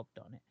became hooked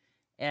on it,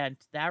 and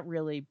that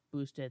really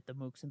boosted the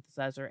Moog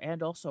synthesizer,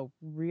 and also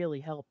really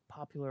helped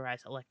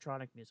popularize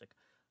electronic music,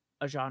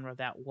 a genre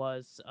that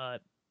was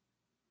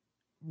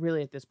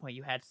really, at this point,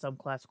 you had some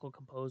classical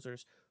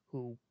composers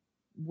who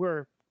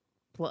were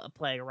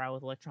playing around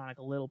with electronic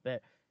a little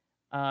bit,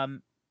 but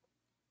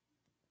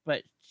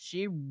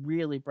she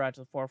really brought it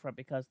to the forefront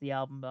because the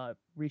album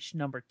reached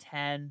number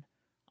 10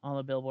 on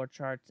the Billboard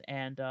charts,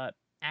 and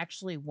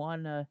actually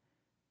won a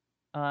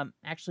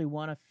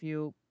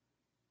few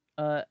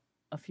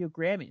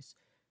Grammys.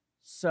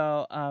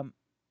 So and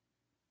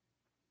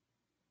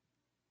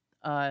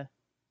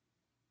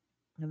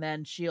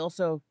then she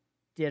also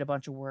did a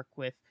bunch of work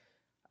with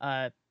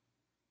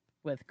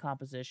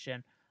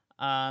composition.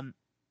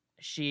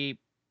 She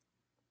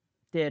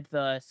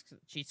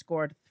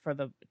scored for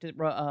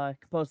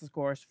composed the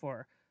scores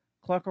for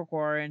Clockwork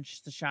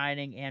Orange, The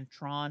Shining, and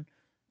Tron.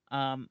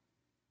 And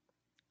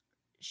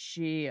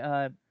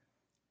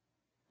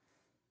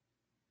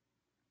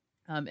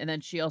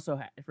then she also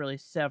had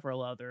released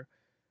several other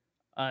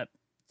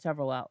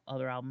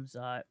albums,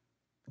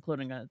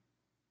 including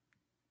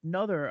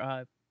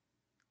another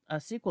a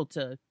sequel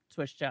to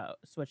Switched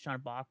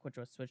on Bach, which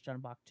was Switched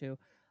on Bach 2.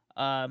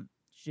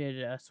 She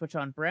did Switch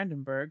on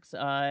Brandenburgs,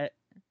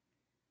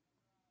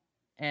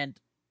 and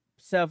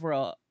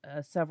several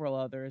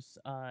others.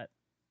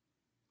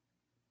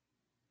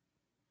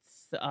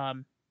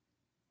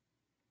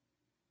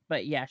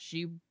 But yeah,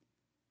 she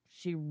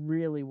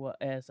really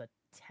was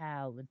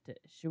talented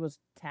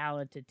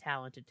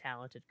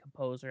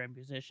composer and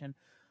musician.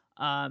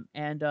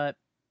 And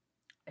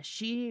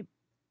she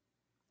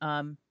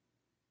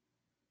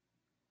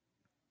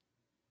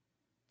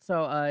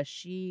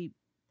she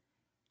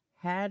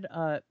had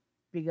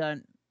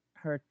begun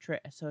her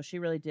so she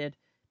really did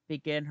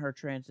begin her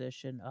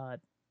transition.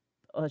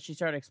 She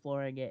started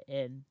exploring it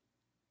in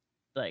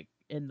the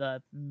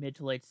mid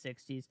to late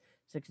 60s,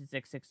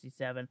 66,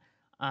 67.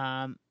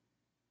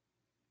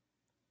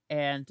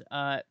 And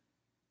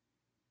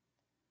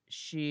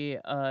she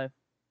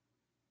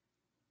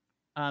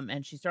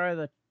And she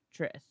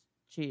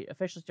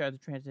officially started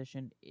the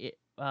transition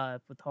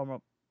with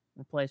hormone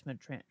replacement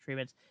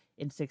treatments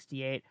in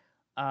 '68,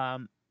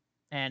 and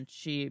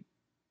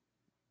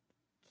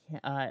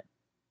uh,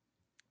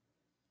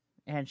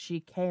 she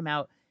came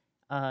out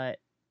uh,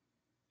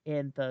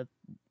 in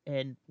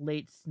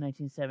late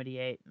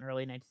 1978 and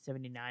early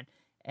 1979,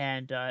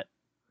 and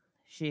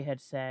she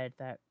had said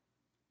that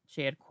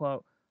she had,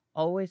 quote,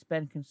 always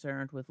been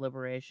concerned with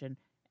liberation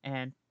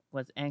and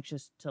was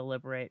anxious to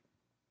liberate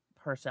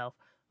herself.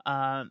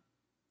 And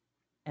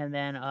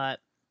then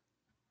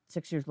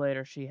 6 years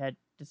later, she had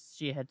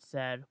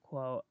said,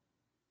 quote,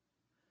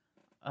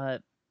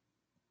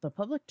 the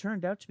public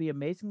turned out to be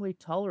amazingly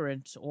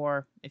tolerant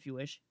or, if you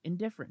wish,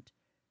 indifferent.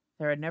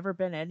 There had never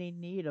been any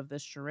need of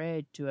this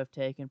charade to have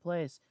taken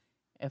place.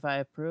 If I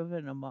have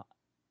proven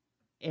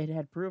it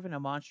had proven a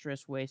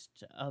monstrous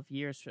waste of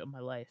years of my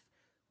life,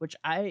 which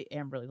I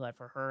am really glad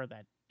for her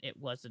that it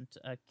wasn't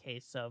a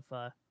case of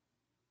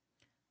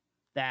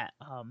that.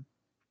 I'm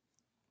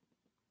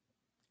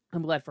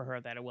glad for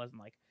her that it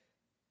wasn't like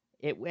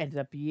it ended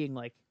up being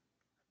like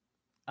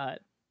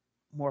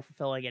more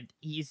fulfilling and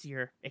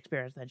easier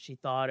experience than she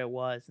thought it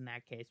was in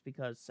that case,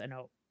 because I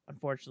know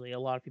unfortunately a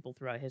lot of people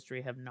throughout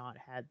history have not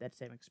had that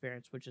same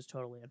experience, which is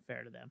totally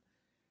unfair to them.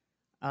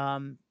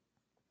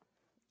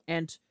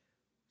 And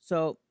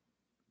so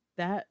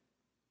that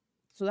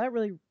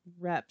really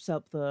wraps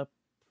up the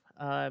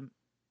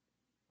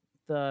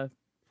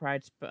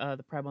Pride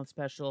Month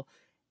special.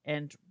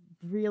 And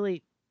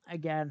really,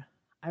 again,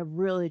 I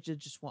really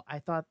just want, I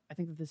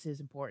think that this is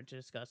important to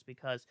discuss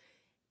because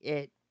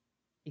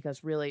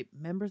really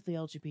members of the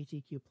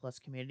LGBTQ plus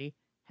community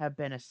have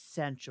been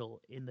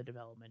essential in the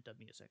development of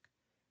music.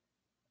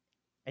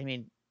 I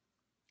mean,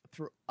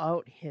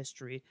 throughout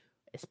history,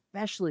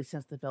 especially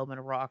since the development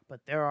of rock,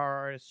 but there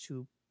are artists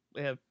who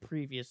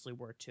previously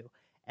were too.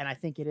 And I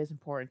think it is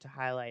important to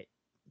highlight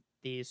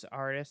these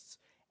artists.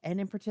 And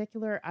in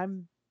particular, I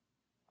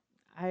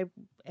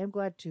am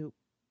glad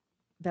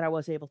that I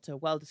was able to,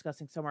 while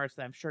discussing some artists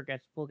that I'm sure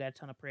will get a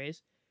ton of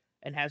praise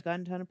and has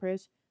gotten a ton of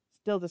praise,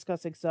 still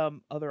discussing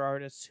some other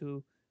artists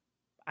who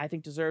I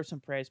think deserve some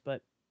praise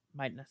but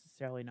might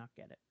necessarily not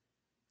get it.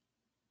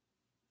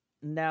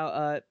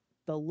 Now,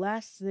 the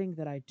last thing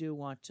that I do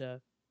want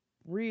to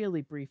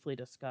really briefly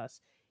discuss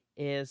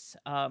is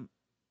a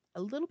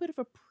little bit of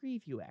a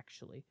preview,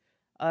 actually.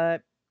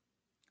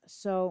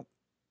 So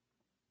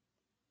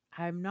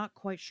I'm not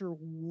quite sure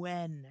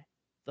when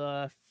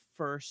I'm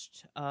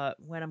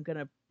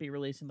gonna be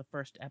releasing the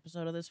first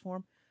episode of this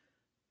form,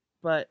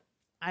 but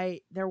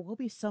there will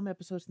be some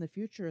episodes in the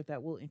future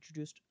that will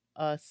introduce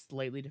a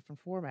slightly different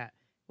format,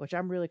 which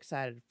I'm really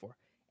excited for.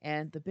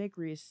 And the big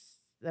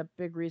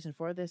reason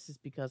for this is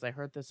because I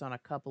heard this on a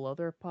couple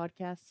other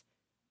podcasts,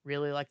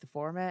 really liked the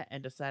format,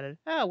 and decided,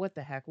 oh, what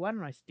the heck, why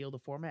don't I steal the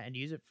format and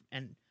use it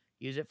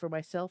for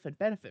myself and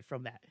benefit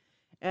from that?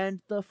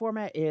 And the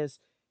format is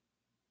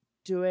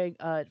doing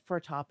for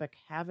a topic,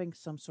 having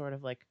some sort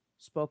of like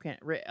spoken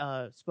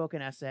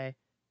essay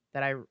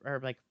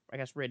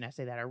written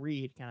essay that I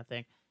read, kind of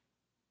thing,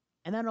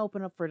 and then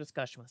open up for a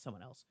discussion with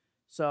someone else.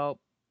 So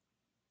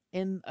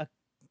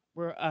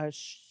we're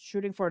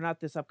shooting for not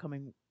this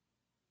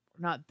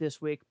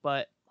week,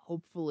 but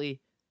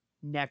hopefully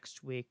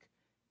next week.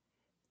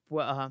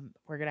 We're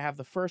gonna have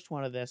the first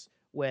one of this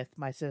with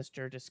my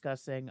sister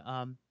discussing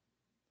a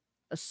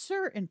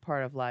certain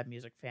part of live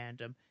music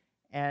fandom,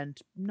 and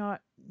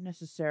not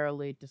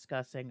necessarily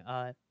discussing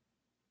and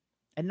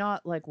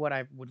not like what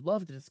I would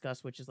love to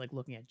discuss, which is like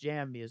looking at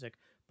jam music,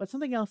 but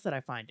something else that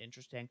I find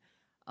interesting.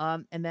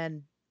 And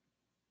then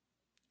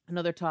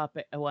another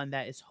topic, one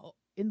that is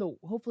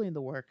hopefully in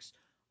the works,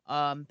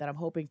 that I'm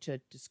hoping to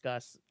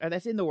discuss, or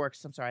that's in the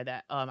works. I'm sorry,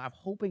 that I'm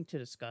hoping to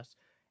discuss.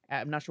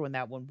 I'm not sure when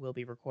that one will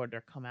be recorded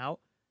or come out.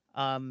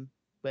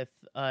 With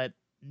a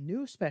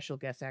new special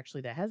guest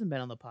actually that hasn't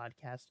been on the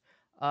podcast,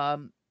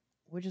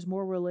 which is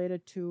more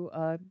related to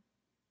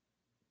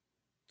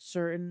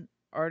certain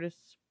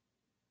artists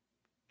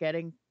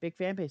getting big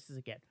fan bases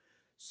again.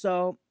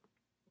 So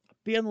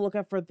be on the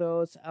lookout for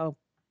those.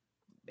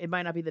 It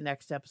might not be the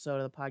next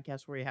episode of the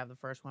podcast where you have the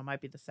first one. It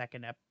might be the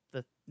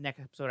next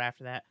episode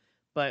after that.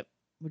 But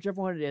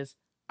whichever one it is,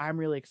 I'm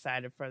really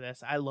excited for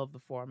this. I love the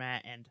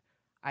format, and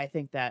I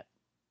think that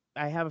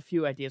I have a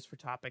few ideas for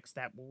topics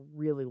that will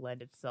really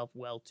lend itself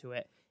well to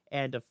it,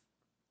 and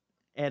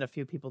a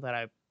few people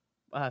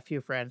a few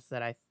friends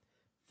that I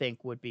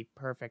think would be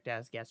perfect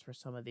as guests for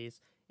some of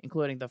these,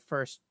 including the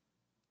first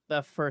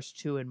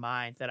two in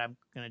mind that I'm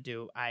gonna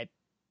do. I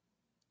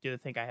do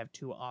think I have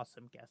two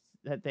awesome guests.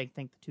 I think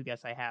the two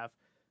guests I have,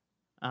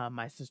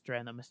 my sister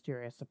and the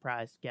mysterious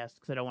surprise guest,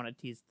 because I don't want to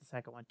tease the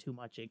second one too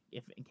much in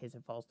case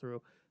it falls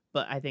through.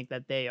 But I think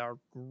that they are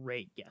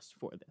great guests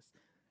for this.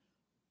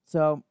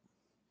 So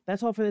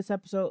that's all for this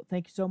episode.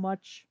 Thank you so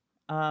much.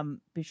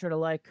 Be sure to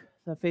like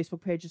the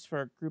Facebook pages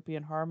for Groupie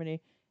and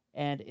Harmony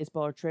and Is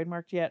Baller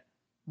Trademarked Yet.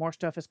 More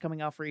stuff is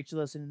coming out for each of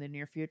those in the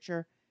near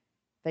future.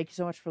 Thank you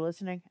so much for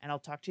listening, and I'll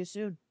talk to you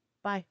soon.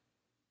 Bye.